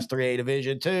for Class 3A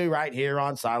Division 2 right here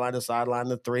on Sideline to Sideline,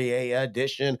 the 3A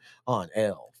edition on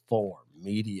L4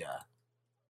 Media.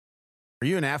 Are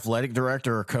you an athletic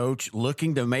director or coach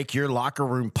looking to make your locker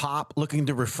room pop, looking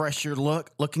to refresh your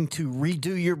look, looking to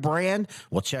redo your brand?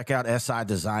 Well, check out SI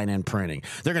Design and Printing.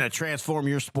 They're going to transform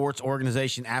your sports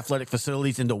organization, athletic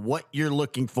facilities into what you're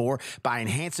looking for by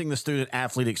enhancing the student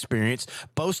athlete experience,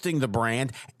 boasting the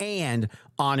brand, and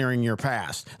honoring your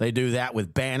past. They do that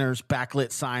with banners, backlit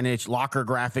signage, locker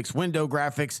graphics, window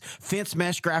graphics, fence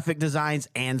mesh graphic designs,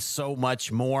 and so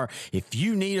much more. If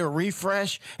you need a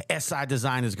refresh, SI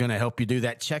Design is going to help you do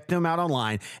that. Check them out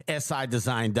online,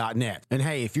 sidesign.net. And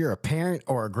hey, if you're a parent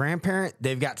or a grandparent,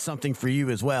 they've got something for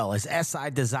you as well, as SI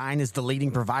Design is the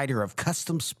leading provider of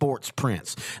custom sports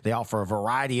prints. They offer a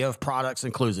variety of products,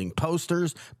 including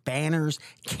posters, banners,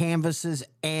 canvases,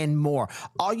 and more.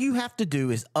 All you have to do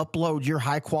is upload your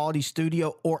high-quality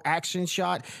studio or action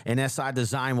shot, and SI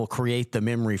Design will create the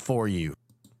memory for you.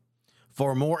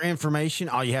 For more information,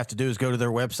 all you have to do is go to their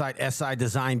website,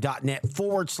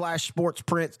 sidesign.net/sports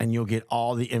prints, and you'll get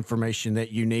all the information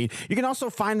that you need. You can also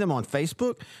find them on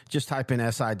Facebook. Just type in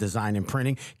SI Design and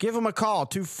Printing. Give them a call,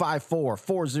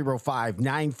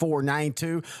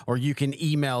 254-405-9492, or you can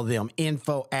email them,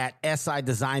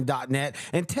 info@sidesign.net,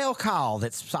 and tell Kyle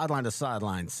that Sideline to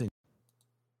Sideline sent.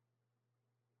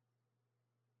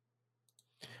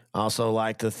 Also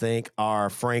like to thank our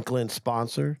Franklin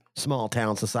sponsor, Small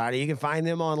Town Society. You can find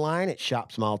them online at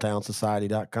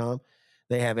shopsmalltownsociety.com.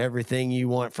 They have everything you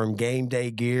want from game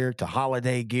day gear to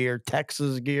holiday gear,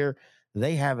 Texas gear.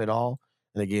 They have it all.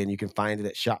 And again, you can find it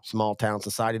at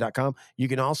shopsmalltownsociety.com. You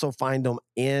can also find them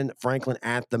in Franklin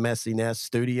at the Messy Nest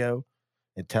studio,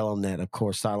 and tell them that, of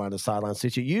course, Sideline to Sideline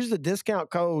sent you. Use the discount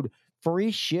code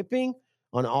free shipping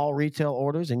on all retail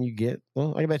orders, and you get,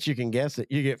 well, I bet you can guess it,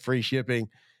 you get free shipping.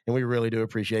 And we really do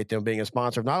appreciate them being a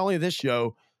sponsor of not only this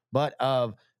show, but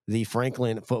of the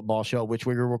Franklin Football Show, which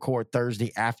we will record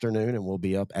Thursday afternoon, and we'll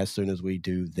be up as soon as we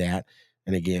do that.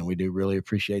 And again, we do really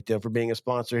appreciate them for being a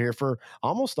sponsor here for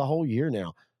almost a whole year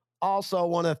now. Also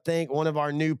want to thank one of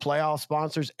our new playoff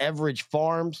sponsors, Everidge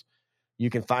Farms.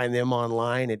 You can find them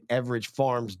online at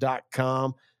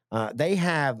everidgefarms.com. They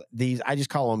have these, I just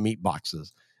call them meat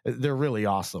boxes. They're really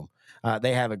awesome.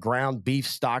 They have a ground beef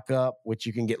stock up, which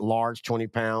you can get large 20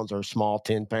 pounds or small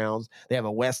 10 pounds. They have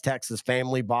a West Texas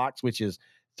family box, which is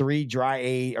two dry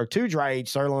aged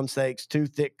sirloin steaks, 2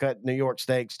 thick cut New York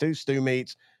steaks, 2 stew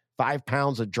meats, 5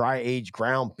 pounds of dry aged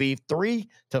ground beef, 3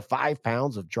 to 5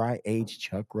 pounds of dry aged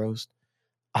chuck roast.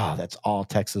 Oh, that's all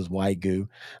Texas Wagyu.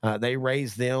 They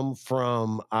raise them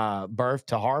from birth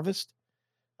to harvest.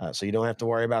 So you don't have to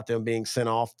worry about them being sent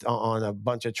off on a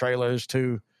bunch of trailers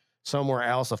to somewhere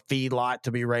else, a feed lot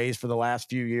to be raised for the last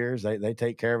few years. They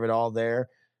take care of it all there,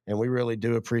 and we really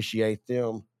do appreciate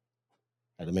them.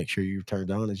 Had to make sure you're turned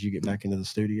on as you get back into the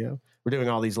studio. We're doing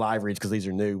all these live reads because these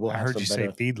are new. I heard you say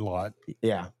feed lot.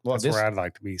 Yeah. Well, that's where I'd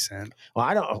like to be sent. Well,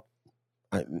 I don't.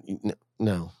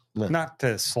 No. Not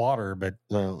to slaughter, but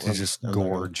to just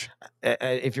gorge.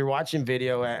 If you're watching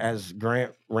video as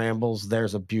Grant rambles,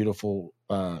 there's a beautiful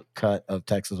cut of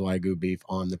Texas Wagyu beef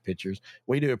on the pictures.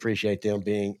 We do appreciate them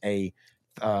being a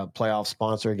playoff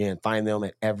sponsor. Again, find them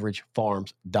at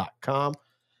everidgefarms.com.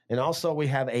 And also we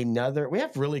have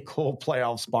really cool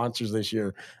playoff sponsors this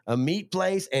year. A Meat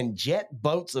Place and Jet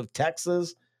Boats of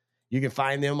Texas. You can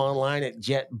find them online at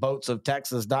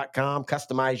jetboatsoftexas.com.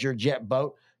 Customize your jet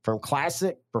boat from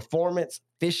classic, performance,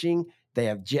 fishing. They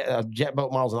have jet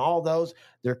boat models and all those.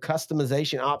 Their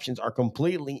customization options are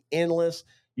completely endless.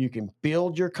 You can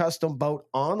build your custom boat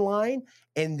online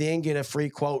and then get a free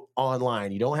quote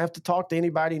online. You don't have to talk to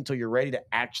anybody until you're ready to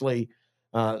actually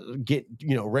get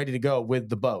ready to go with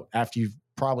the boat, after you've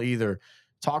probably either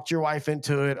talked your wife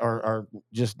into it or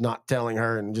just not telling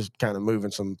her and just kind of moving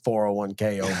some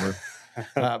 401k over.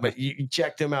 But you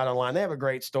check them out online. They have a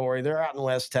great story. They're out in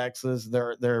West Texas.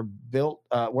 They're built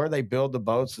where they build the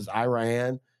boats is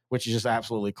Iran, which is just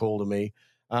absolutely cool to me.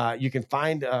 You can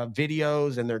find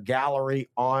videos and their gallery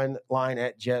online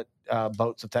at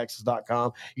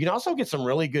jetboatsoftexas.com. You can also get some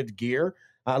really good gear.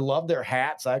 I love their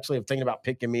hats. I actually am thinking about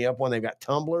picking me up one. They've got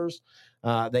tumblers.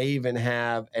 They even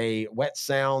have a Wet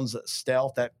Sounds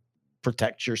Stealth that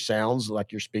protects your sounds,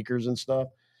 like your speakers and stuff.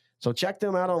 So check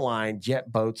them out online,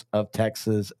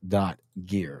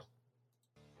 jetboatsoftexas.gear.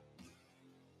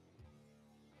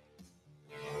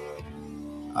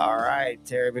 All right,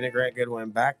 Terry Bennett, Grant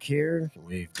Goodwin back here.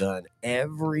 We've done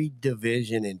every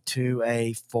division in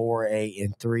 2A, 4A,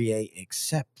 and 3A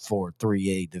except for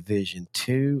 3A Division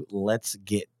 2. Let's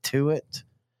get to it.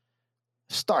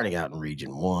 Starting out in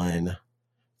Region 1.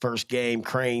 First game,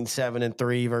 Crane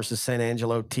 7-3 versus San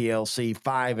Angelo TLC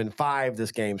 5-5.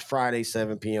 This game's Friday,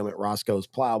 7 p.m. at Roscoe's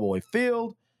Plowboy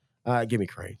Field. Give me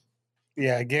Crane.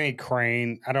 Yeah, give me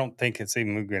Crane. I don't think it's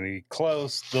even going to be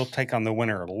close. They'll take on the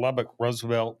winner of Lubbock,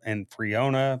 Roosevelt, and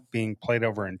Friona, being played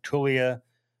over in Tulia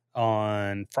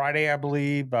on Friday, I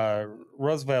believe.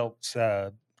 Roosevelt's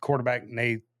quarterback,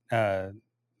 Nate, I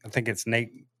think it's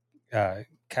Nate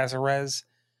Cazares,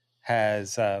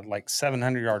 has like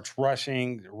 700 yards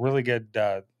rushing, really good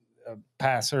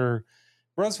passer.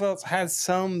 Roosevelt has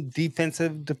some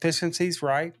defensive deficiencies,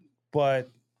 right?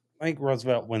 But I think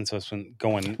Roosevelt wins this one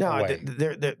going No, away.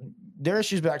 their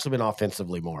issues have actually been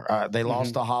offensively more. They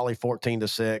lost to Holly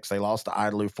 14-6. They lost to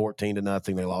Idalou 14-0.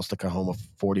 They lost to Kahoma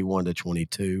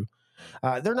 41-22.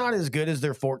 They're not as good as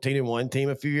their 14-1 team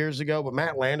a few years ago, but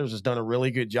Matt Landers has done a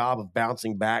really good job of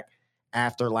bouncing back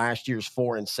after last year's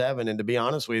 4-7. And to be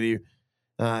honest with you,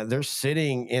 they're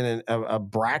sitting in a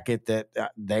bracket that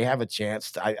they have a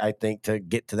chance, I think, to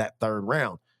get to that third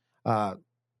round.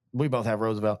 We both have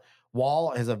Roosevelt.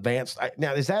 Wall has advanced.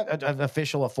 Now, is that an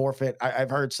official a forfeit? I've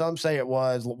heard some say it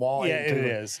was. Wall, Yeah, it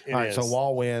is. All right, so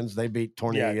Wall wins. They beat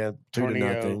Tornillo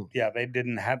 2-0. Yeah, they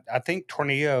didn't have. I think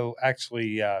Tornillo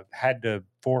actually had to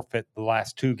forfeit the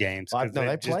last two games because No,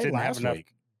 they just played didn't have last enough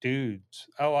week. dudes.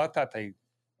 Oh, I thought they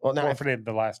Now, forfeited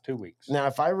the last 2 weeks.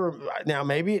 Now, now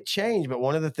maybe it changed, but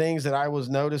one of the things that I was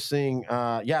noticing,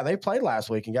 they played last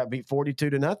week and got beat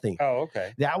 42-0. Oh,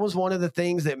 okay. That was one of the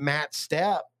things that Matt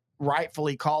Stepp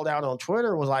rightfully called out on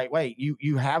Twitter. Was like, wait,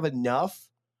 you have enough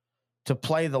to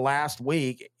play the last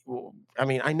week. I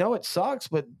mean, I know it sucks,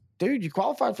 but dude, you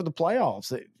qualified for the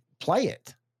playoffs. Play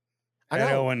it. I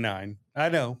know. 0-9. I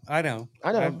know.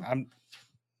 I'm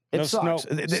it sucks.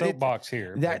 Soapbox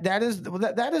here. That is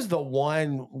the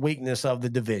one weakness of the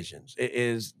divisions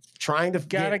is trying to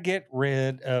get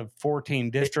rid of 14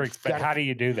 districts. But how do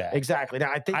you do that? Exactly.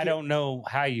 Now I don't know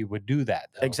how you would do that,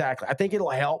 though. Exactly. I think it'll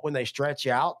help when they stretch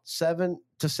out 7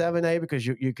 to 7A because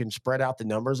you can spread out the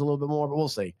numbers a little bit more. But we'll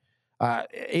see.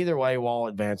 Either way, Wall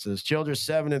advances. Childress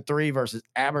 7-3 versus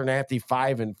Abernathy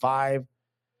 5-5.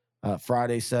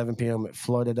 Friday, 7 p.m. at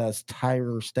Florida's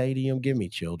Tyrer Stadium. Give me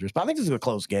Childress. But I think this is a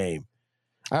close game.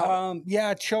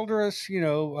 Childress,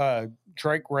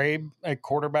 Drake Rabe at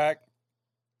quarterback,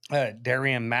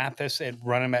 Darian Mathis at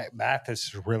running back. Mathis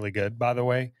is really good, by the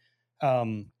way.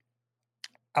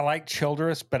 I like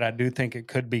Childress, but I do think it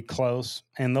could be close.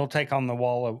 And they'll take on the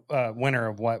winner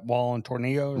of what, Wall and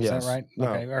Tornillo? Is that right? No.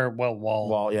 Okay. Or, Wall.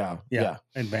 Wall, yeah.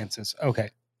 Advances. Okay.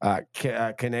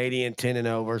 Canadian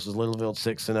 10-0 versus Littleville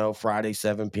 6-0. Friday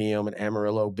 7 p.m. at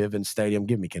Amarillo Bivens Stadium.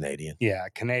 Give me Canadian. Yeah,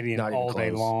 Canadian all day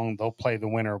long. They'll play the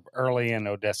winner of Early and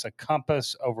Odessa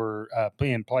Compass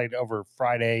being played over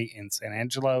Friday in San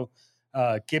Angelo.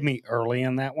 Give me Early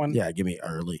in that one. Yeah, give me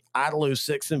Early. Idalou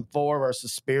 6-4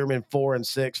 versus Spearman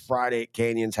 4-6. Friday at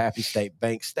Canyons Happy State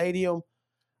Bank Stadium.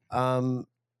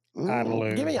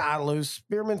 Idalou. Give me Idalou.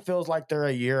 Spearman feels like they're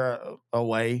a year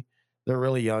away. They're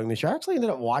really young this year. I actually ended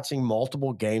up watching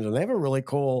multiple games, and they have a really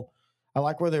cool. I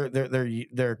like where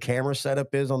their camera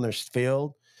setup is on their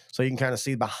field, so you can kind of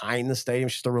see behind the stadium.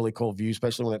 It's just a really cool view,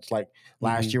 especially when it's like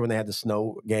last year when they had the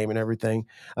snow game and everything.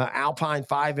 Alpine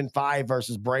 5-5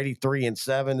 versus Brady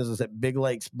 3-7. This is at Big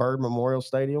Lakes Bird Memorial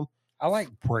Stadium. I like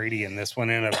Brady in this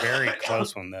one, in a very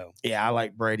close one, though. Yeah, I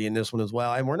like Brady in this one as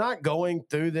well. And we're not going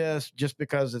through this just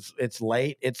because it's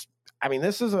late.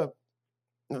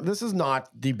 This is not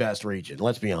the best region.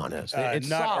 Let's be honest. It's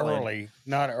not solid. early.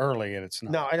 Not early, and it's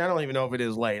not. No, and I don't even know if it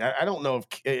is late. I don't know if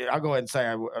I'll go ahead and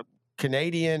say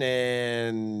Canadian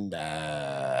and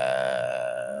I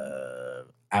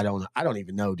don't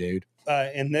even know, dude.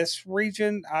 In this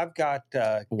region, I've got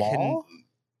Wall,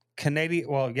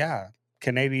 Canadian. Well, yeah,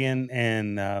 Canadian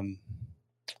and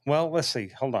let's see.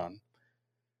 Hold on.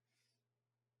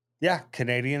 Yeah,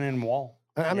 Canadian and Wall.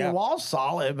 I mean, Wall's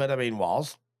solid, but I mean,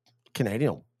 Wall's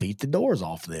Canadian will beat the doors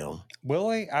off them. Will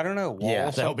they? I don't know. Wall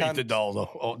they'll beat the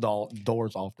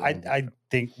doors off them. I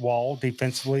think Wall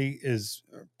defensively is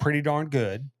pretty darn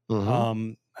good.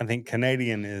 Mm-hmm. I think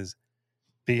Canadian is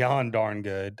beyond darn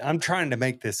good. I'm trying to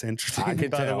make this interesting,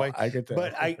 by the way. I get that.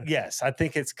 But I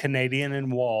think it's Canadian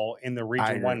and Wall in the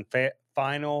Region 1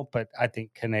 final, but I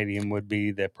think Canadian would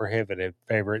be the prohibitive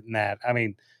favorite in that. I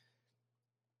mean,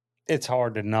 it's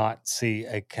hard to not see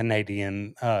a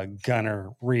Canadian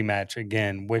Gunner rematch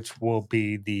again, which will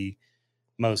be the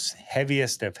most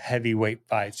heaviest of heavyweight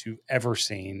fights you've ever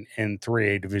seen in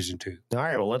 3A Division II. All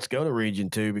right, well, let's go to Region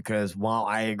 2 because while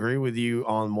I agree with you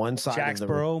on one side,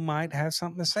 Jacksboro might have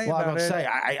something to say about it.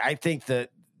 I think that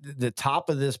the top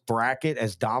of this bracket,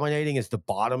 as dominating as the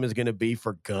bottom is going to be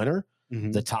for Gunner,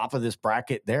 the top of this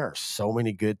bracket, there are so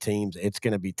many good teams. It's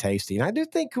going to be tasty. And I do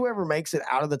think whoever makes it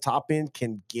out of the top end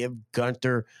can give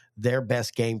Gunter their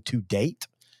best game to date.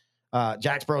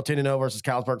 Jacksboro 10-0 versus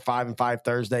Kalispberg 5-5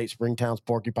 Thursday at Springtown's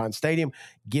Porcupine Stadium.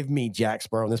 Give me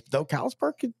Jacksboro in this, though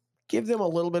Kalispberg could give them a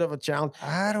little bit of a challenge.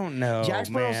 I don't know,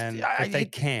 man, if they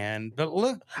can. But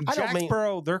look,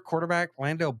 Jacksboro, their quarterback,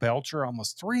 Lando Belcher,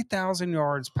 almost 3,000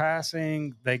 yards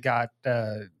passing. They got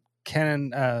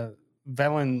Kenan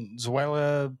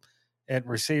Valenzuela at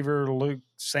receiver, Luke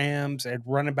Sams at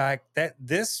running back.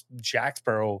 This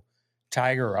Jacksboro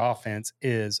Tiger offense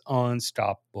is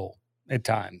unstoppable at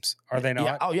times. Are they not?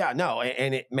 Yeah. Oh, yeah. No.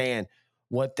 And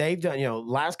what they've done,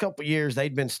 last couple of years,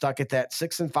 they've been stuck at that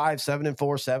 6-5, 7-4,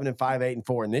 7-5,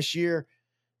 8-4. And this year,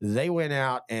 they went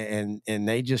out and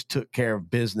they just took care of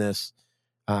business.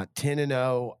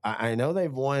 10-0. I know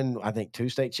they've won, I think, 2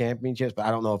 state championships, but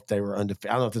I don't know if they were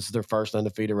undefeated. I don't know if this is their first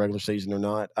undefeated regular season or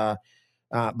not.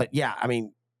 But yeah, I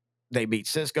mean, they beat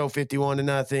Cisco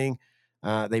 51-0.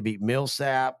 They beat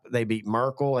Millsap. They beat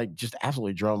Merkel. They just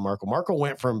absolutely drummed Merkel. Merkel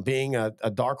went from being a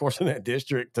dark horse in that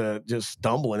district to just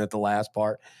stumbling at the last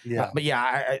part. Yeah. But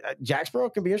yeah, Jacksboro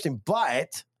can be interesting.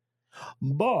 But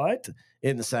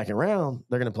in the second round,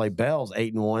 they're going to play Bells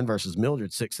 8-1 versus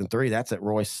Mildred 6-3. That's at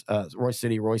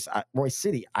Royce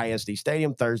City ISD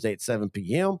Stadium Thursday at 7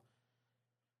 p.m.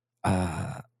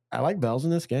 I like Bells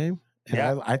in this game. And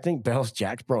Yeah. I think Bells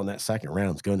Jacksboro in that second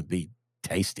round is going to be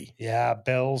tasty. Yeah,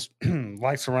 Bells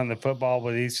likes to run the football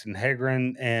with Easton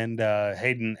Hagren and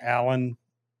Hayden Allen,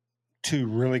 2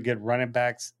 really good running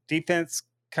backs. Defense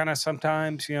kind of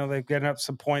sometimes, they've given up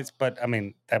some points, but I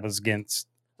mean, that was against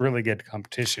really good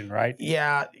competition, right?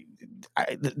 Yeah,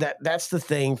 that's the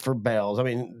thing for Bells. I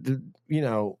mean,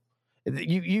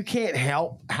 you can't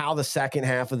help how the second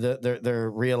half of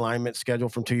their realignment schedule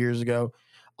from 2 years ago.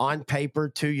 On paper,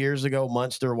 2 years ago,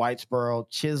 Munster, Whitesboro,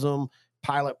 Chisholm,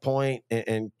 Pilot Point,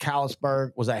 and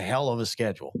Kalispberg was a hell of a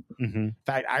schedule. Mm-hmm. In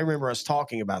fact, I remember us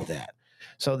talking about that.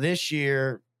 So this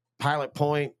year, Pilot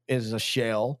Point is a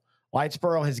shell.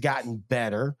 Whitesboro has gotten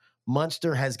better.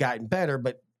 Munster has gotten better,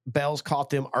 but Bells caught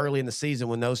them early in the season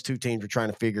when those 2 teams were trying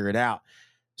to figure it out.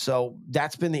 So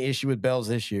that's been the issue with Bells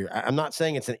this year. I'm not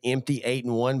saying it's an empty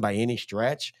 8-1 by any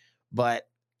stretch, but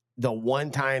the one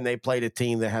time they played a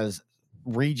team that has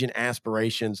region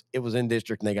aspirations, it was in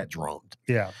district and they got drummed.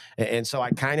 Yeah. And so I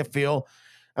kind of feel,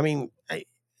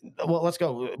 let's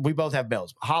go. We both have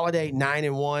Bells. Holiday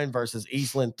 9-1 versus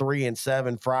Eastland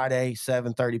 3-7 Friday,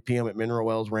 7:30 p.m. at Mineral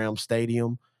Wells Ram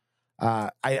Stadium.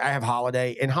 I have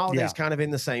Holiday, and Holiday's kind of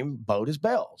in the same boat as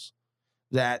Bells.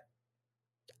 That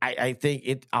I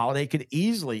think Holiday could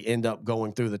easily end up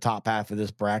going through the top half of this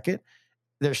bracket.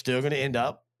 They're still going to end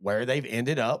up where they've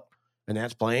ended up, and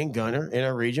that's playing Gunner in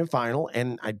a region final.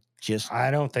 And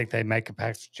I don't think they make it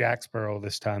past Jacksboro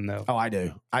this time, though. Oh, I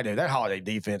do. That Holiday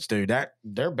defense, dude,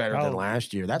 they're better than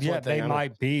last year. That's one thing. They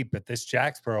might be, but this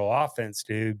Jacksboro offense,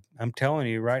 dude, I'm telling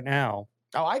you right now.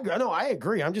 Oh, I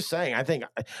agree. I'm just saying. I think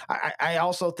I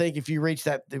also think if you reach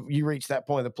that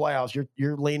point of the playoffs,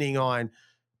 you're leaning on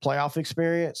playoff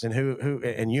experience and who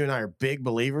and you and I are big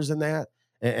believers in that.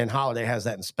 And Holiday has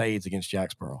that in spades against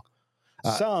Jacksboro.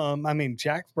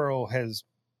 Jacksboro has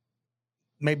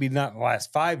maybe not in the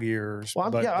last 5 years. Well,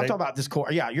 I'm talking about this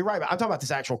core. Yeah, you're right. I'm talking about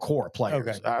this actual core players.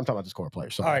 Okay. I'm talking about this core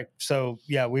players. Sorry. All right. So,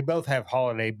 yeah, we both have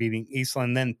Holiday beating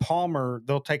Eastland. Then Palmer,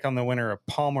 they'll take on the winner of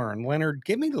Palmer and Leonard.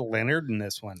 Give me the Leonard in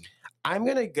this one. I'm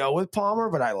going to go with Palmer,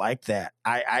 but I like that.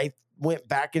 I went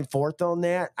back and forth on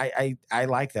that. I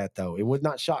like that, though. It would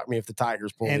not shock me if the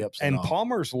Tigers pulled the upset off.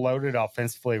 Palmer's loaded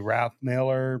offensively. Ralph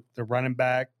Miller, the running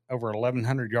back, over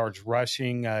 1,100 yards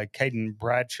rushing. Caden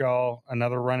Bradshaw,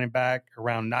 another running back,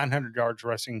 around 900 yards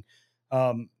rushing.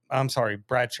 I'm sorry,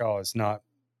 Bradshaw is not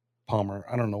Palmer.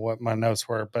 I don't know what my notes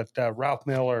were, but Ralph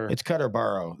Miller. It's Cutter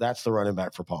Burrow. That's the running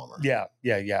back for Palmer. Yeah.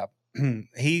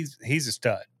 He's a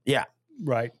stud. Yeah.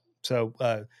 Right. So,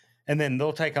 and then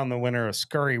they'll take on the winner of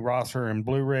Scurry Rosser and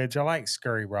Blue Ridge. I like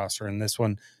Scurry Rosser in this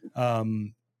one.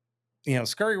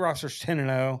 Scurry Rosser's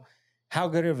 10-0. How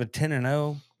good of a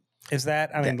 10-0 is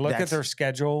that? I mean, look at their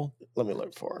schedule. Let me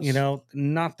look for us.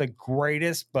 Not the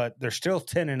greatest, but they're still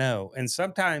 10-0. And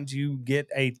sometimes you get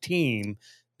a team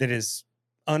that is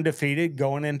undefeated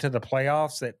going into the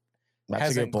playoffs that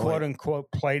hasn't quote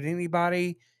unquote played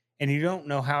anybody, and you don't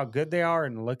know how good they are.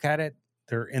 And look at it.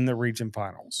 They're in the region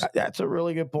finals. That's a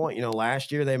really good point.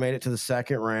 Last year they made it to the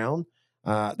second round.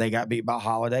 They got beat by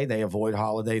Holiday. They avoid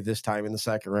Holiday this time in the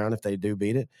second round if they do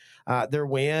beat it. Their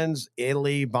wins: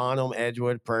 Italy, Bonham,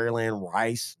 Edgewood, Prairieland,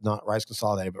 Rice, not Rice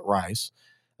Consolidated, but Rice,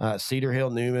 Cedar Hill,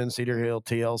 Newman, Cedar Hill,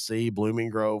 TLC, Blooming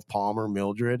Grove, Palmer,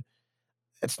 Mildred.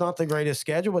 It's not the greatest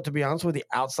schedule, but to be honest with you,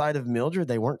 outside of Mildred,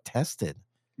 they weren't tested.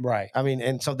 Right. I mean,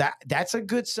 and so that's a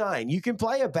good sign. You can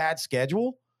play a bad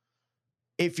schedule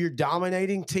if you're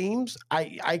dominating teams,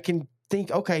 I can think,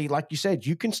 okay, like you said,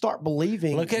 you can start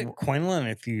believing. Look at Quinlan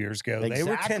a few years ago. They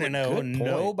were Exactly. 10-0, Good and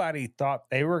point. nobody thought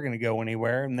they were going to go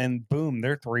anywhere. And then, boom,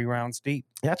 they're 3 rounds deep.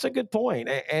 That's a good point.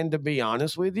 And to be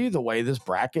honest with you, the way this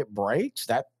bracket breaks,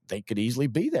 that they could easily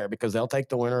be there because they'll take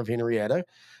the winner of Henrietta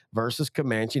versus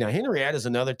Comanche. Now, Henrietta is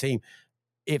another team.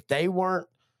 If they weren't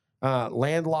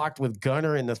landlocked with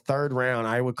Gunner in the 3rd round,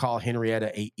 I would call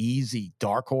Henrietta a easy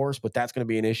dark horse, but that's going to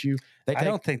be an issue. I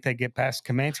don't think they get past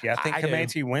Comanche. I think I do.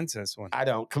 Comanche wins this one. I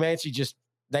don't. Comanche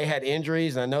they had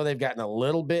injuries, and I know they've gotten a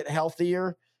little bit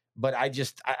healthier, but I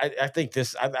think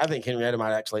I think Henrietta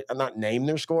might actually not name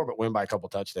their score, but win by a couple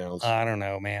touchdowns. I don't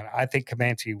know, man. I think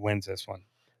Comanche wins this one.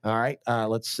 All right.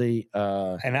 Let's see.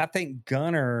 And I think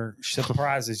Gunner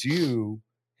surprises you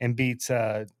and beats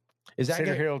Is that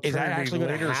Cedar Hill is that Trinity actually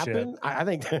going to leadership. happen? I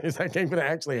think is that game going to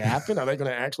actually happen? Are they going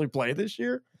to actually play this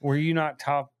year? Were you not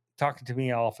talking to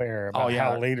me off air about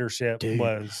how leadership Dude.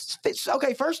 was?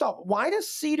 Okay, first off, why does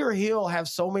Cedar Hill have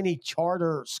so many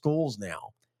charter schools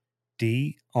now?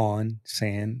 Deion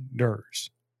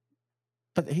Sanders.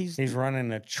 But he's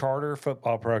running a charter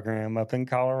football program up in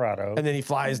Colorado. and then he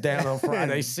flies down on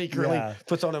Friday, secretly Yeah.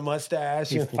 puts on a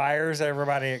mustache. He fires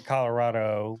everybody at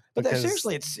Colorado. But because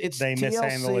seriously, it's they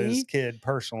mishandle his TLC. kid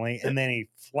personally, and then he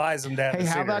flies them down. Hey, to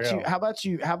how Cedar about Hill.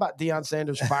 you? How about Deion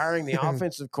Sanders firing the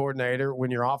offensive coordinator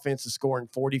when your offense is scoring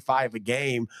 45 a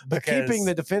game, but Because- keeping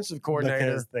the defensive coordinator?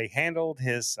 Because they handled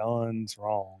his sons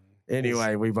wrong.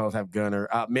 Anyway, we both have Gunner.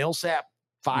 Millsap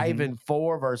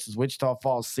 5-4 versus Wichita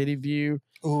Falls City View.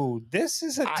 Ooh, this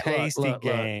is a Look, tasty look,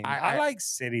 game. I I- like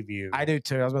City View. I do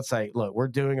too. I was about to say, look, we're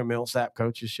doing a Millsap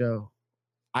coaches show.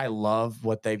 I love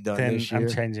what they've done Then this year. I'm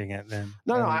changing it then.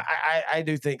 No, I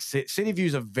do think City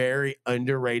View's a very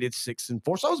underrated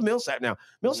 6-4. So is Millsap now.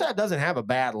 Millsap doesn't have a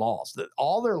bad loss.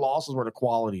 All their losses were to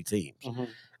quality teams. Mhm.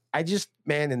 I just,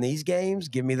 man, in these games,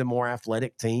 give me the more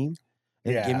athletic team.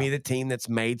 And Yeah. give me the team that's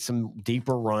made some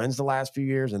deeper runs the last few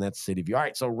years, and that's City View. All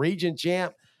right, so region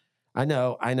champ. I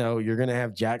know. You're going to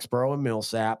have Jacksboro and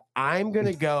Millsap. I'm going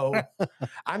to go.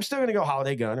 I'm still going to go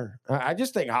Holiday Gunner. I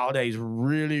just think Holiday's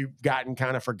really gotten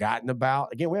kind of forgotten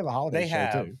about. Again, we have a Holiday They show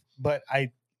have, too. but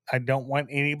I don't want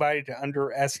anybody to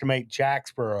underestimate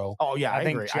Jacksboro. Oh yeah, I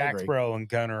think agree. I agree. Jacksboro and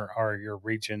Gunner are your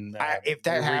region. If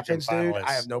that your region happens, dude, finalists.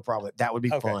 I have no problem. That would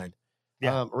be Okay. fun.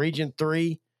 Yeah. Region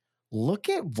 3. Look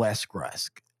at West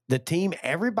Rusk, the team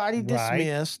everybody Right.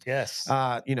 dismissed. Yes.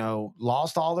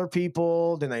 Lost all their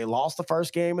people. Then they lost the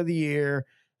first game of the year.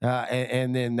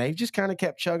 And then they just kind of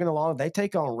kept chugging along. They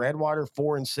take on Redwater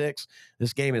 4-6.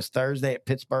 This game is Thursday at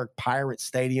Pittsburgh Pirates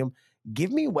Stadium.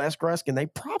 Give me West Rusk, and they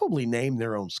probably name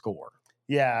their own score.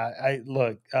 Yeah,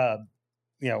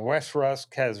 West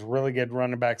Rusk has really good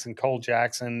running backs in Cole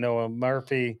Jackson, Noah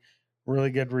Murphy, really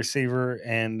good receiver,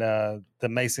 and the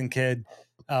Mason kid.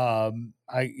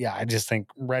 I just think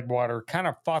Redwater kind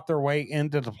of fought their way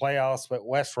into the playoffs, but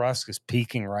West Rusk is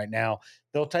peaking right now.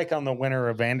 They'll take on the winner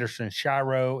of Anderson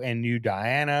Shiro and New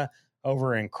Diana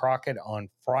over in Crockett on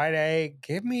Friday.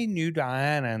 Give me New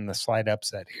Diana and the slight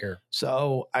upset here.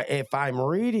 So if I'm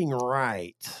reading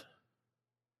right,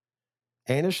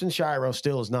 Anderson Shiro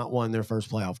still has not won their first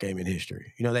playoff game in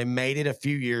history. They made it a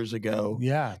few years ago.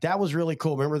 Yeah. That was really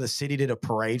cool. Remember the city did a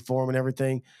parade for them and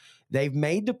everything? They've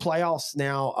made the playoffs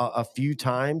now a few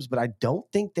times, but I don't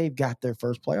think they've got their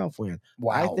first playoff win.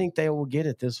 Wow. I think they will get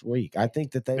it this week. I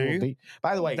think that they Do will you? be.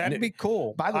 By the way, That'd be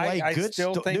cool. By the way, I good.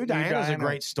 still think New Diana's a Diana-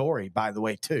 great story. By the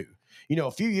way, too.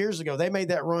 A few years ago they made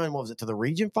that run. What was it, to the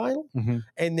region final? Mhm.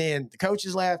 And then the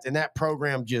coaches left, and that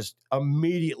program just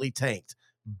immediately tanked.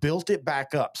 Built it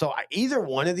back up. So either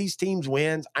one of these teams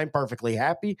wins, I'm perfectly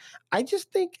happy. I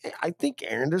think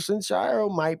Anderson Shiro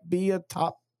might be a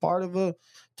top part of a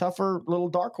tougher little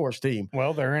dark horse team.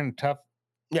 Well, they're in a tough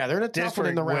Yeah, they're in a tough one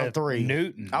in the round with 3.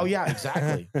 Newton. Oh yeah,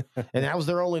 exactly. And that was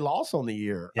their only loss on the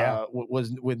year. Yeah.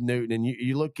 Was with Newton. And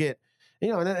you look at,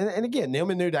 and again, them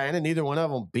and New Diana, neither one of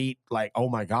them beat oh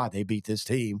my God, they beat this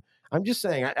team. I'm just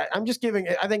saying, I'm just giving.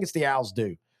 I think it's the Owls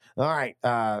due. All right.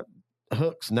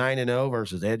 Hooks 9-0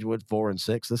 versus Edgewood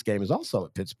 4-6. This game is also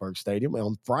at Pittsburgh Stadium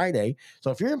on Friday.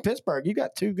 So if you're in Pittsburgh, you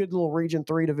got 2 good little Region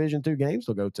 3 Division 2 games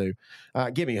to go to.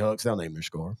 Give me Hooks. They'll name their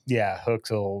score. Yeah, Hooks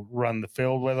will run the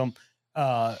field with them.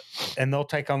 And they'll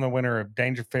take on the winner of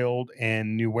Dangerfield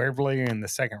and New Waverly in the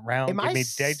second round. Give me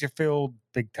Dangerfield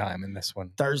big time in this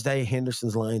one. Thursday,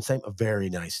 Henderson's Lane. A very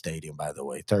nice stadium, by the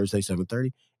way. Thursday,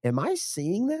 7:30. Am I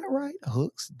seeing that right?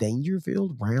 Hooks,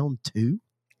 Dangerfield, round 2?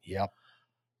 Yep.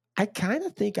 I kind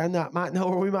of think might know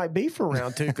where we might be for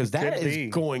round 2 because that Could is be.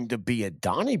 going to be a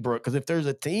Donnybrook. Because if there's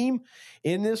a team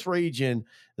in this region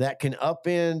that can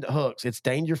upend Hooks, it's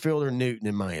Dangerfield or Newton,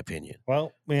 in my opinion.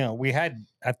 Well, I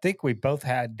think we both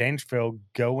had Dangerfield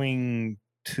going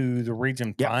to the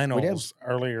region Yep, we did. finals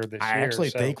earlier this I year. actually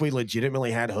so think we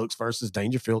legitimately had Hooks versus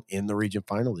Dangerfield in the region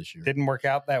final this year. didn't work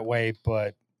out that way,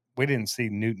 but we didn't see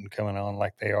Newton coming on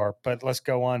like they are. But let's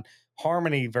go on.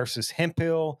 Harmony versus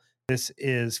Hemphill. This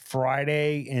is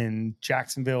Friday in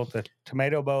Jacksonville at the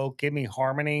Tomato Bowl. Give me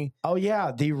Harmony. Oh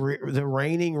yeah, the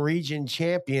reigning region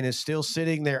champion is still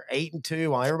sitting there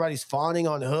 8-2 while everybody's fawning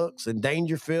on Hooks and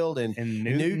Dangerfield and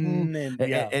Newton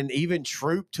and even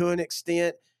Troop to an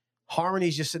extent.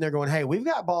 Harmony's just sitting there going, "Hey, we've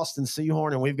got Boston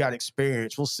Seahorn and we've got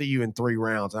experience. We'll see you in 3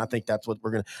 rounds." And I think that's what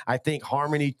we're gonna. I think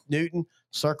Harmony Newton,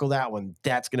 circle that one.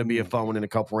 That's gonna be a fun one in a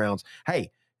couple rounds.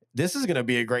 Hey, this is gonna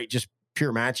be a great just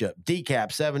pure matchup.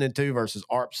 DCAP 7-2 versus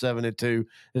ARP 7-2.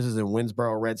 This is in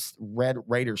Winsboro Red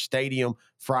Raider Stadium,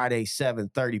 Friday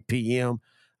 7:30 p.m.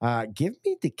 Give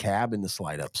me DeKalb in the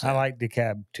slight upset. I like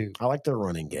DeKalb too. I like their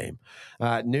running game.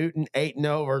 Newton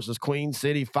 8-0 versus Queen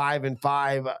City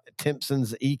 5-5.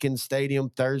 Timpson's Eakin Stadium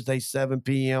Thursday 7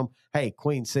 p.m. Hey,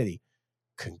 Queen City,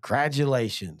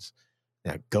 congratulations.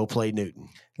 Now go play Newton.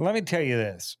 Let me tell you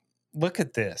this. Look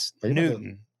at this. Are you about to-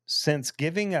 Newton, since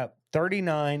giving up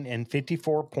 39 and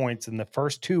 54 points in the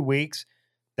first 2 weeks,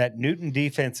 that Newton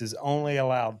defense has only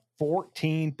allowed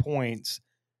 14 points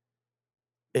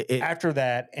after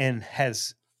that and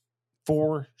has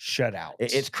 4 shutouts.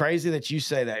 It's crazy that you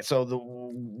say that.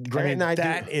 So Grant and I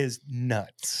that is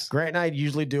nuts. Grant and I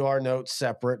usually do our notes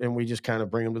separate, and we just kind of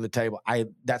bring them to the table.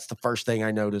 That's the first thing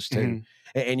I noticed too. Mhm.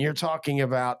 And you're talking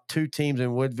about 2 teams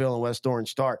in Woodville and West Orange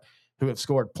Stark who have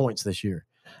scored points this year.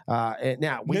 And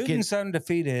now we Newton's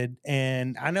undefeated,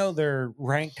 and I know they're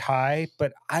ranked high,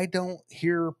 but I don't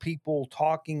hear people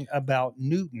talking about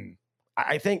Newton.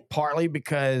 I think partly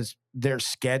because their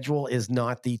schedule is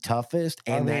not the toughest,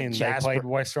 and I mean, that they Jasper. played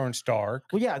West Orange Stark.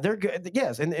 Well, yeah, they're good.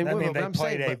 Yes, and I mean, what they I'm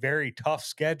played saying, a very tough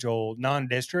schedule,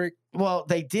 non-district. well,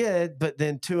 they did, but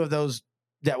then 2 of those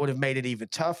that would have made it even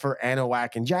tougher,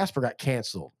 Anahuac and Jasper, got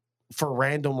canceled for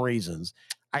random reasons.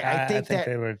 I think that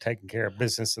they would have taken care of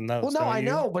business in those. well, no, don't I you?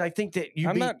 know, but I think that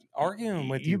I'm not arguing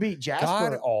with you. You beat Jasper.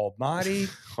 God Almighty,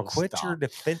 Oh, quit your stop.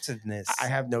 defensiveness. I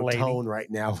have no lady. tone right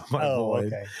now with my Oh,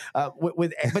 voice. okay.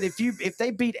 But if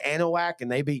they beat Anahuac and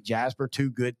they beat Jasper, 2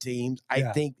 good teams, I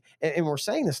Yeah. think, and we're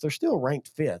saying this, they're still ranked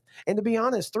 5th. And to be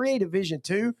honest, 3A Division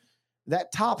II,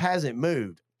 that top hasn't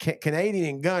moved. Canadian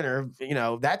and Gunner,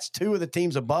 that's 2 of the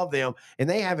teams above them, and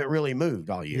they haven't really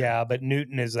moved all year. Yeah, but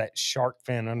Newton is that shark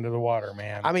fin under the water,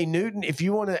 man. I mean, Newton, if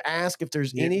you want to ask if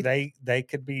there's any, they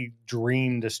could be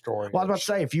dream destroyers. well, I was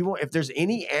about to say, if there's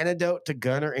any antidote to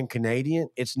Gunner and Canadian,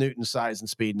 it's Newton's size and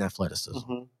speed and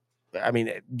athleticism. I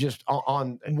mean, just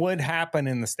on. would happen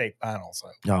in the state finals,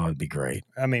 though. Oh, it'd be great.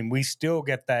 I mean, we still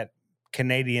get that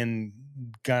Canadian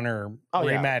Gunner Oh,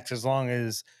 yeah. rematch as long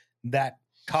as that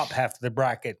top half of the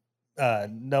bracket,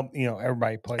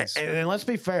 everybody plays. And let's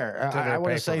be fair. To their I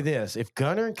want to say paper. this: if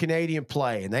Gunner and Canadian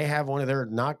play and they have one of their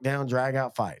knockdown, drag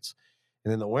out fights,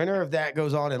 and then the winner of that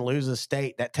goes on and loses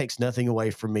state, that takes nothing away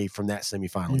from me from that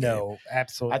semifinal. game. No,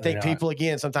 absolutely. I think not. people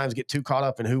again sometimes get too caught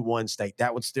up in who won state.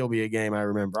 That would still be a game I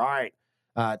remember. All right,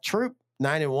 Troop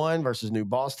 9-1 versus New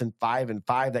Boston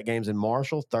 5-5. That game's in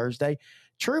Marshall Thursday.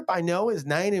 Troop, I know, is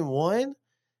 9-1.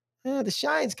 The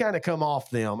shine's kind of come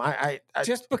off them. I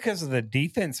just because of the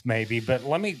defense, maybe. But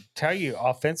let me tell you,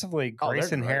 offensively, Oh, they're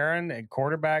Grayson great. Heron at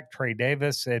quarterback, Trey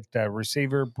Davis at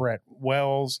receiver, Brett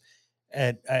Wells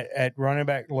at running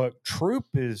back. Look, Troop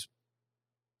is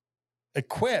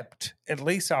equipped, at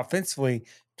least offensively,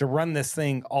 to run this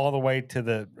thing all the way to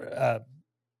the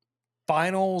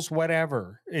finals,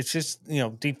 whatever. It's just,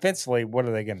 defensively, what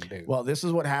are they going to do? Well, this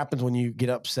is what happens when you get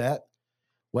upset.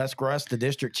 Wes Gruss, the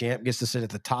district champ, gets to sit at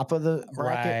the top of the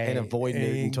bracket and avoid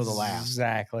Newton until the last.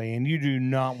 Exactly. And you do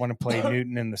not want to play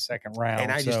Newton in the second round. And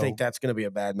I just so- think that's going to be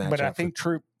a bad matchup. But I think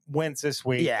Troop wins this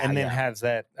week Yeah, and then yeah. has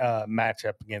that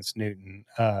matchup against Newton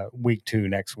week 2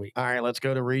 next week. All right, let's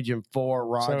go to Region 4.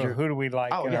 Roger. So who do we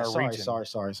like Oh, in yeah, our sorry.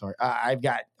 region?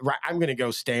 I'm going to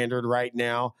go standard right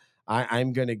now.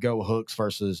 I'm going to go Hooks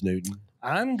versus Newton.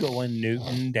 I'm going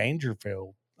Newton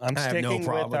Dangerfield. I'm I have no sticking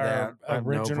problem with with our that. I have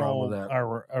no problem with that.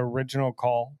 our original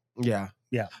call. Yeah.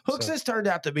 Yeah. Hooks so- has turned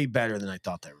out to be better than I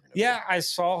thought they were going to Yeah, I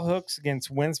saw Hooks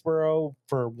against Winsboro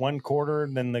for 1 quarter,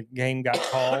 and then the game got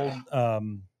called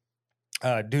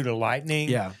due to lightning.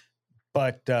 be. Yeah.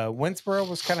 But Winsboro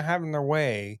was kind of having their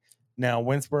way. Now,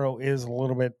 Winsboro is a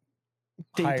little bit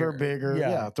Deeper, higher. bigger.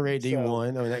 Yeah.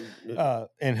 3AD1. I mean,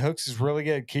 and Hooks is really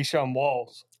good. Keyshawn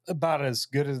Walls about as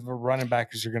good as a running back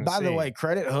as you're going to see. By the way,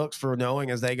 credit Hooks for knowing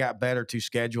as they got better to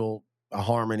schedule a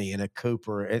Harmony and a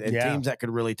Cooper and teams that could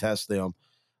really test them.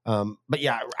 But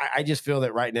yeah, I just feel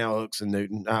that right now Hooks and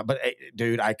Newton. But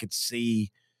dude, I could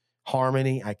see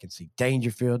Harmony. I can see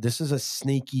Dangerfield. This is a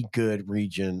sneaky good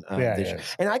region. This year.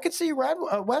 And I could see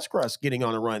West Crust getting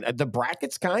on a run. The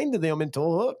bracket's kind to them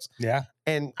until Hooks. Yeah.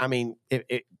 And I mean,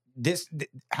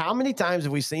 how many times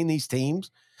have we seen these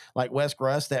teams like West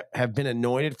Crust that have been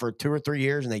anointed for 2 or 3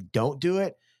 years and they don't do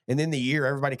it? And then the year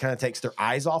everybody kind of takes their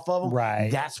eyes off of them.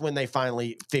 Right. That's when they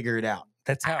finally figure it out.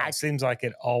 That's how it seems like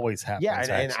it always happens. Yeah,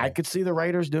 and I could see the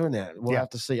Raiders doing that. We'll have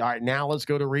to see. All right, now let's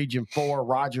go to Region 4.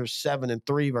 Rogers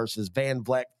 7-3 versus Van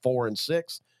Vleck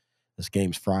 4-6. This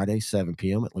game's Friday, 7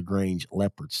 p.m. at LaGrange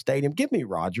Leopard Stadium. Give me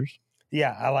Rogers.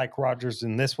 Yeah, I like Rogers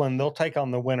in this one. They'll take on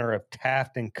the winner of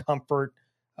Taft and Comfort.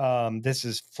 This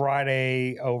is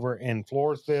Friday over in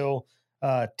Floresville.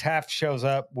 Taft shows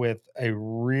up with a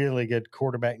really good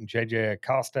quarterback in J.J.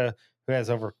 Acosta, who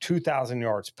has over 2,000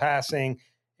 yards passing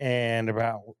and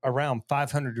around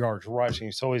 500 yards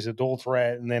rushing. So he's a dual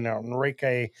threat. And then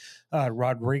Enrique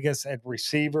Rodriguez at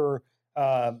receiver.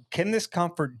 Can this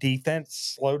Comfort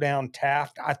defense slow down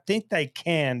Taft? I think they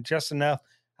can, just enough.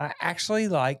 I actually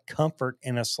like Comfort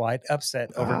in a slight upset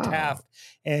over Taft.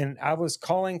 And I was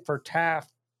calling for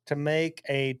Taft to make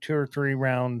a 2 or 3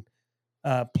 round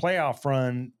playoff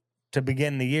run to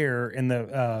begin the year in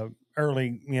the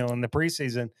early, in the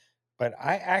preseason. But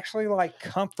I actually like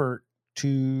Comfort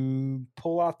to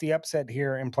pull off the upset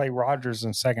here and play Rogers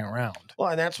in second round. Well,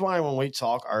 and that's why when we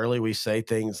talk early, we say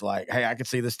things like, hey, I could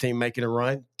see this team making a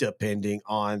run depending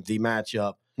on the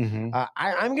matchup. Mm-hmm.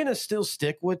 I'm going to still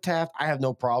stick with Taft. I have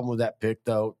no problem with that pick,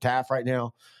 though. Taft right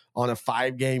now on a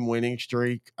 5-game winning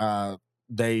streak.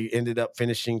 They ended up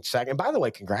finishing second. By the way,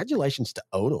 congratulations to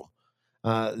Odom.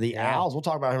 The Owls, we'll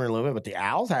talk about him in a little bit, but the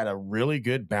Owls had a really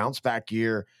good bounce back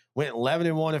year. Went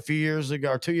 11-1 a few years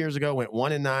ago, or 2 years ago, went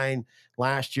 1-9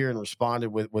 last year and responded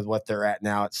with what they're at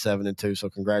now at 7-2. So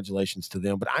congratulations to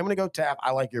them. But I'm going to go Taft.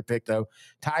 I like your pick, though.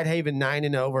 Tidehaven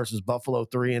 9-0 versus Buffalo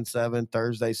 3-7,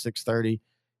 Thursday, 6:30,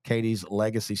 Katie's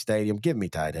Legacy Stadium. Give me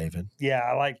Tidehaven. Yeah,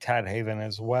 I like Tidehaven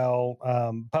as well.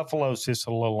 Buffalo's just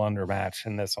a little undermatched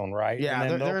in this one, right? Yeah,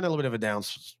 they're in a little bit of a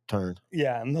downturn.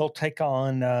 Yeah, and they'll take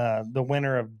on the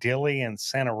winner of Dilley and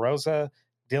Santa Rosa.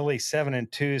 Dilley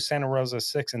 7-2, Santa Rosa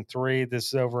 6-3. This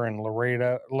is over in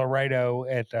Laredo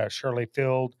at Shirley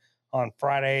Field on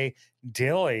Friday.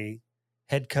 Dilley,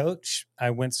 head coach,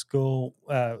 I went to school.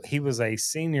 He was a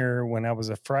senior when I was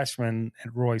a freshman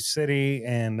at Roy City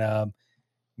and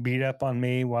beat up on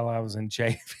me while I was in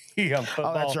JV on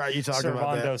football. Oh, that's right. You talked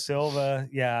about that. Servando Silva.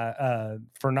 Yeah.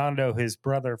 Fernando, his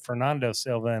brother, Fernando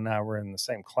Silva, and I were in the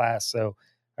same class. So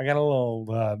I got a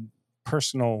little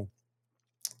personal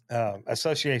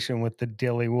association with the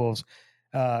Dilley Wolves.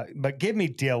 But give me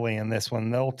Dilley in this one.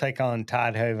 They'll take on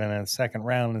Tidehaven in the second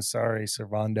round. And sorry,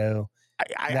 Servando.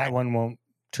 That one won't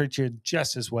treat you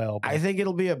just as well. I think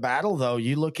it'll be a battle, though.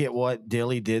 You look at what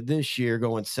Dilley did this year,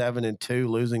 going 7-2,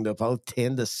 losing to both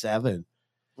 10-7,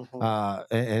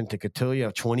 and to Catulia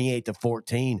of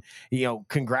 28-14.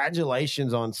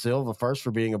 Congratulations on Silva first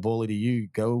for being a bully to you.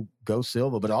 Go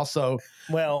Silva, but also,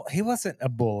 well, he wasn't a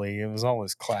bully. It was all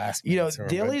his classmates.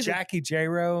 Dilley's Jackie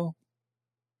J-Rowe.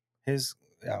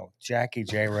 Jackie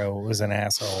J-Rowe was an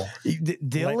asshole.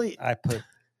 Dilley,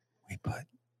 we put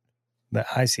the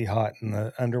icy hot in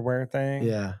the underwear thing.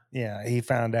 Yeah. He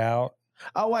found out.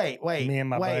 Oh, wait. Me and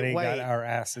my buddy got our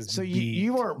asses So beat.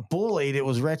 you weren't bullied. It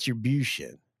was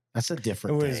retribution. That's a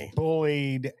different thing. It was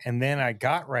bullied, and then I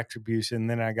got retribution,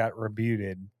 then I got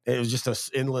rebuted. It was just an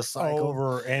endless cycle.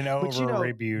 Over and over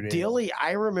rebuted.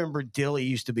 I remember Dilley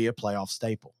used to be a playoff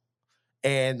staple.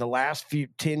 And the last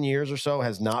 10 years or so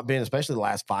has not been, especially the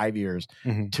last 5 years,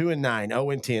 2-9,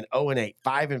 0-10, 0-8,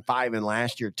 5-5, and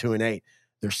last year 2-8.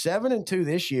 They're 7-2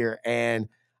 this year, and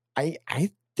I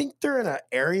think they're in an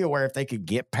area where if they could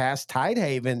get past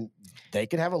Tidehaven, they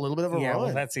could have a little bit of a run.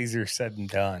 Well, that's easier said than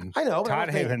done. I know.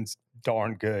 Tidehaven's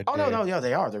darn good. Oh, no, yeah,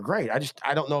 they are. They're great. I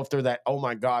don't know if they're that, oh,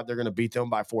 my God, they're going to beat them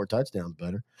by 4 touchdowns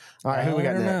better. All right, who we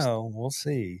got next? We'll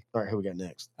see. All right, who we got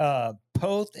next?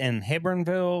 Poth and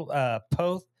Hebbronville.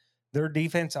 Poth, their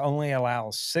defense only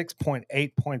allows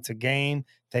 6.8 points a game.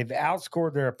 They've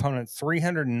outscored their opponents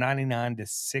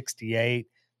 399-68.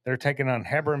 They're taking on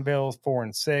Hebbronville's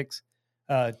 4-6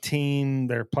 team.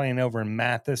 They're playing over in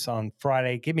Mathis on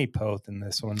Friday. Give me Poth in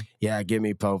this one. Yeah, give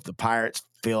me Poth. The Pirates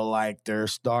feel like they're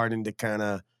starting to kind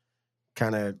of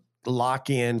lock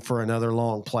in for another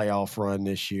long playoff run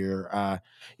this year.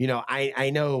 I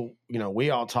know, we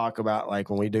all talk about like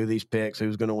when we do these picks,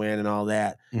 who's going to win and all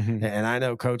that. Mhm. And I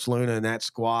know Coach Luna and that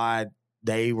squad,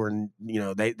 they were,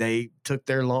 they took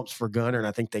their lumps for Gunner, and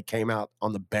I think they came out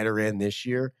on the better end this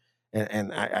year.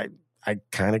 And I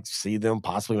kind of see them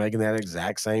possibly making that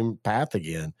exact same path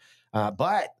again.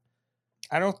 But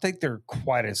I don't think they're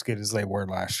quite as good as they were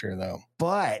last year, though.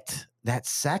 But that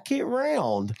second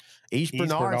round, East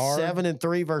Bernard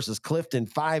 7-3 versus Clifton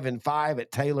 5-5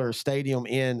 at Taylor Stadium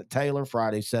in Taylor,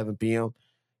 Friday 7 p.m.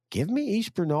 Give me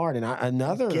East Bernard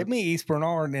Give me East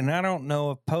Bernard, and I don't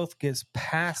know if Poth gets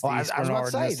past East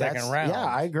Bernard in the second round. Yeah,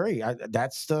 I agree. We'll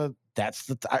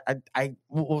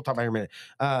talk about it in a minute.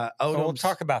 We'll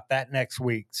talk about that next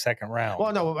week, second round.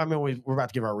 Well, no, I mean we're about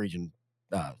to give our region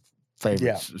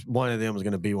favorites. Yeah. One of them is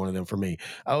going to be one of them for me.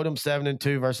 Odom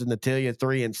 7-2 versus Natalia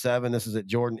 3-7. This is at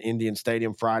Jordan Indian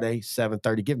Stadium Friday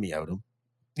 7:30. Give me Odom.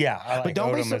 Yeah, I like but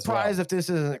don't Odom be surprised if this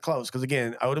isn't close, because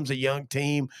again, Odom's a young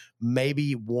team,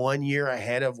 maybe 1 year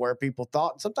ahead of where people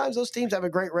thought. Sometimes those teams have a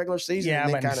great regular season.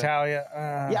 Yeah, but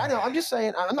Natalia. Yeah, I know. I'm just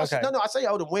saying. I'm not. Okay. No. I say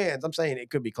Odom wins. I'm saying it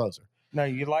could be closer. No,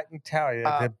 you like Natalia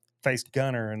to face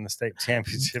Gunner in the state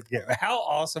championship game. How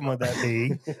awesome would that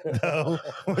be? Though,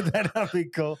 would that not be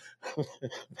cool?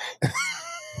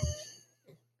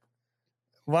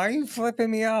 Why are you flipping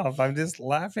me off? I'm just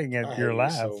laughing at your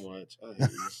laugh. So much. I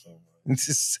hate you so much. It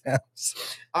just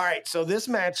sounds. All right, so this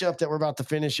matchup that we're about to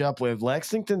finish up with,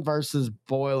 Lexington versus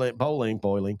Bowling.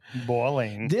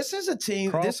 This is a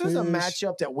team. Crawfish. This is a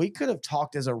matchup that we could have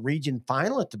talked as a region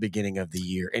final at the beginning of the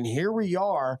year, and here we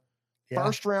are,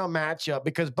 first round matchup,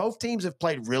 because both teams have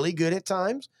played really good at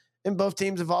times, and both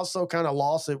teams have also kind of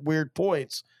lost at weird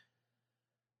points.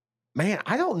 Man,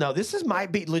 I don't know. This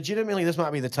might be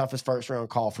the toughest first round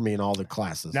call for me in all the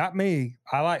classes. Not me.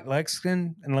 I like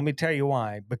Lexington, and let me tell you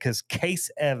why. Because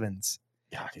Case Evans,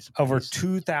 he's over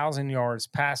 2,000 yards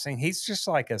passing. He's just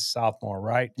like a sophomore,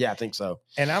 right? Yeah, I think so.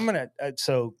 And I'm going to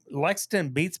so Lexington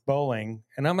beats Bowling,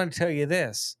 and I'm going to tell you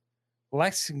this.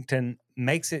 Lexington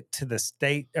makes it to the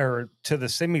state or to the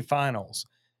semifinals,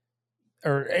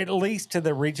 or at least to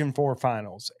the Region 4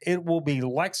 finals. It will be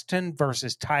Lexington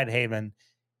versus Tidehaven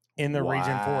in the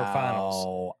Region 4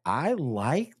 finals. I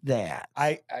like that.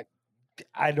 I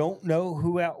don't know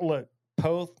who out. Look,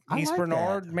 Poth, East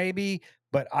Bernard, maybe,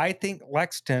 but I think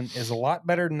Lexington is a lot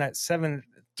better than that 7.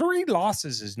 3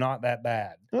 losses is not that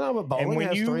bad. No, but Bowling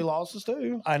has 3 losses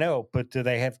too. I know, but do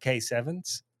they have Case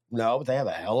Evans? No, but they have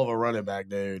a hell of a running back,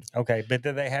 dude. Okay, but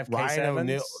do they have Case Evans?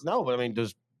 O'Neal? No, but I mean,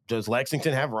 does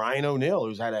Lexington have Ryan O'Neal,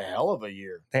 who's had a hell of a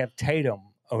year? They have Tatum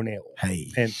O'Neal.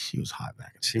 Hey, and she was hot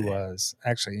back. She was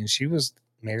actually, and she was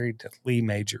married to Lee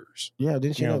Majors. Yeah,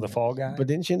 didn't she? You know the fall guy? But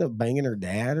didn't she end up banging her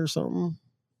dad or something?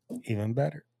 Even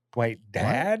better. Wait,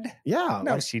 dad? What? Yeah,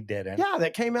 no, she didn't. Yeah,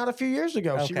 that came out a few years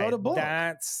ago. Okay, she wrote a book.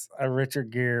 That's a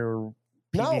Richard Gere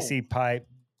PVC pipe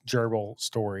gerbil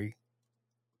story.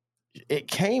 It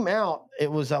came out. It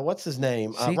was what's his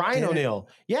name? Ryan O'Neal.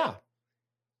 Yeah.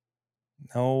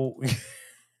 No,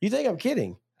 you think I'm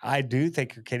kidding? I do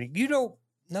think you're kidding. You don't.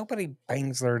 Nobody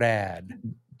bangs their dad.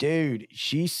 Dude,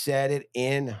 she said it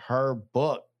in her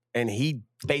book, and he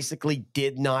basically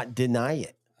did not deny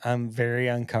it. I'm very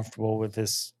uncomfortable with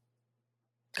this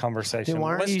conversation. Dude,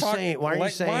 why are you saying? Why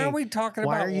are we talking about?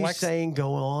 Why are you saying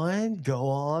go on? Go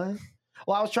on.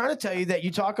 Well, I was trying to tell you that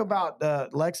you talk about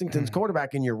Lexington's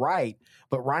quarterback, and you're right.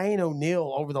 But Ryan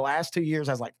O'Neal over the last 2 years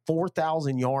has like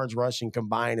 4,000 yards rushing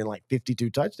combined and like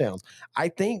 52 touchdowns. I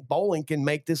think Bowling can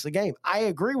make this a game. I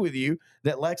agree with you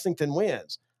that Lexington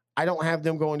wins. I don't have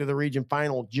them going to the region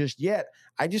final just yet.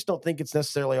 I just don't think it's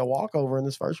necessarily a walkover in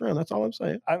this first round. That's all I'm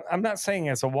saying. I'm not saying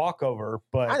it's a walkover,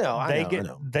 but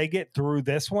they get through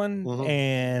this one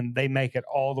and they make it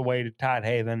all the way to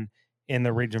Tidehaven in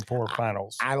the Region 4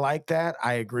 finals. I like that.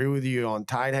 I agree with you on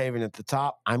Tidehaven at the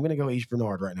top. I'm going to go East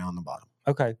Bernard right now on the bottom.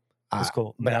 Okay. That's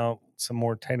cool. Now, some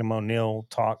more Tatum O'Neal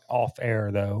talk off air,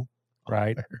 though,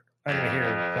 right? I'm going to hear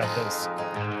about this.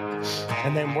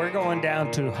 And then we're going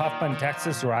down to Huffman,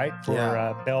 Texas, right? For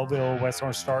Belleville West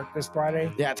Orange start this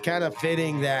Friday. Yeah, it's kind of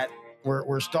fitting that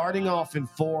we're starting off in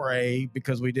 4A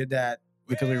because we did that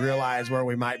because we realized where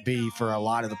we might be for a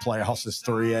lot of the playoffs is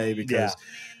 3A because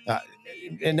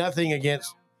and nothing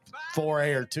against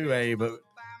 4A or 2A,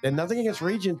 and nothing against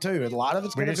Region 2. A lot of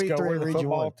it's going to be 3A Region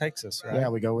 1. Takes us, right? Yeah,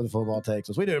 we go where the football takes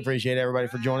us. We do appreciate everybody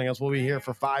for joining us. We'll be here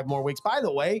for 5 more weeks. By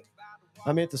the way,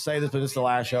 I meant to say this, but it's the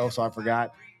last show, so I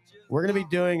forgot. We're going to be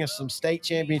doing some state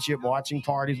championship watching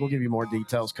parties. We'll give you more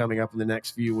details coming up in the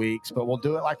next few weeks, but we'll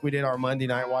do it like we did our Monday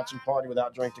night watching party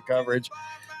without drink to coverage.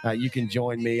 You can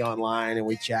join me online and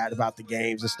we chat about the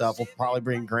games and stuff. We'll probably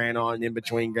bring Grant on in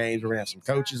between games. We're going to have some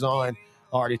coaches on.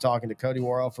 Already talking to Cody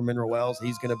Worrell from Mineral Wells.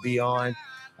 He's going to be on.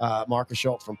 Marcus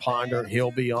Schultz from Ponder.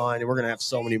 He'll be on. And we're going to have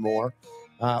so many more.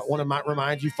 Want to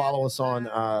remind you, follow us on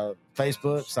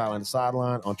Facebook, Sideline to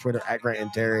Sideline, on Twitter, @Grant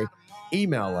and Terry.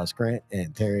 Email us, Grant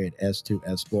and Terry at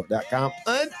s2sport.com.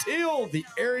 Until the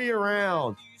area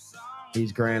round.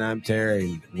 He's Grant, I'm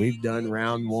Terry. We've done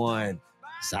round one.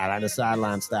 Sideline to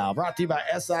Sideline style. Brought to you by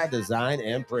SI Design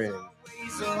and Printing.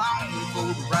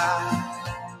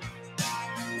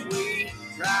 We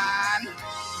ride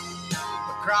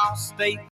across state